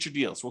analyze future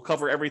deals. We'll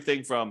cover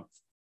everything from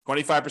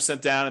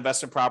 25% down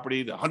investment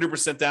property to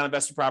 100% down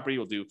investment property.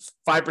 We'll do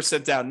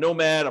 5% down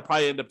Nomad. I'll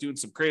probably end up doing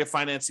some creative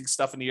financing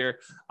stuff in here.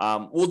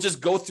 We'll just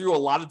go through a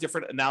lot of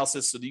different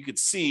analysis so that you can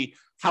see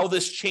how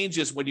this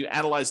changes when you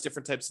analyze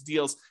different types of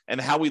deals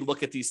and how we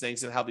look at these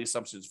things and how the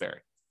assumptions vary.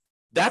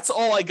 That's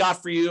all I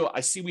got for you. I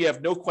see we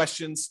have no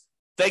questions.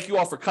 Thank you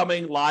all for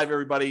coming live,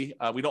 everybody.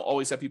 We don't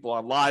always have people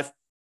on live,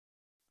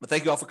 but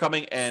thank you all for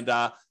coming and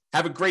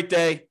have a great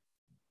day.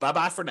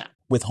 Bye-bye for now.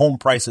 With home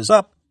prices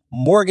up,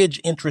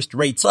 mortgage interest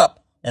rates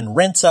up, and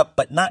rents up,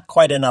 but not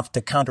quite enough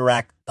to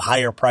counteract the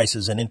higher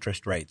prices and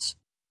interest rates.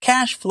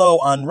 Cash flow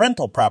on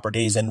rental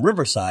properties in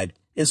Riverside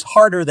is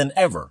harder than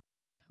ever.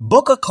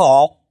 Book a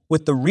call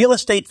with the Real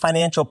Estate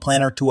Financial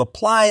Planner to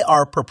apply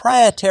our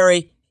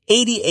proprietary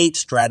 88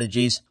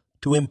 strategies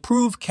to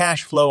improve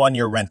cash flow on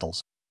your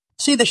rentals.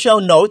 See the show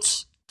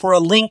notes for a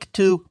link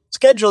to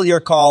schedule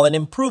your call and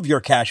improve your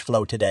cash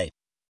flow today.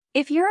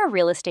 If you're a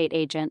real estate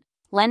agent,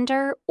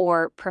 lender,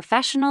 or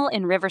professional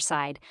in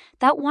Riverside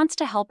that wants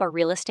to help our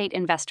real estate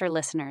investor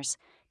listeners,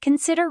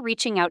 consider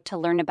reaching out to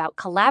learn about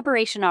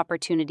collaboration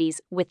opportunities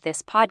with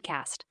this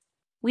podcast.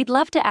 We'd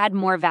love to add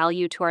more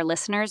value to our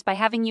listeners by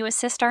having you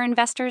assist our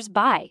investors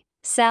buy,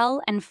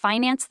 sell, and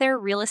finance their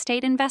real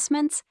estate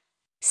investments.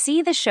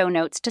 See the show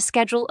notes to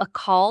schedule a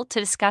call to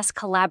discuss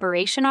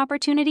collaboration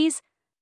opportunities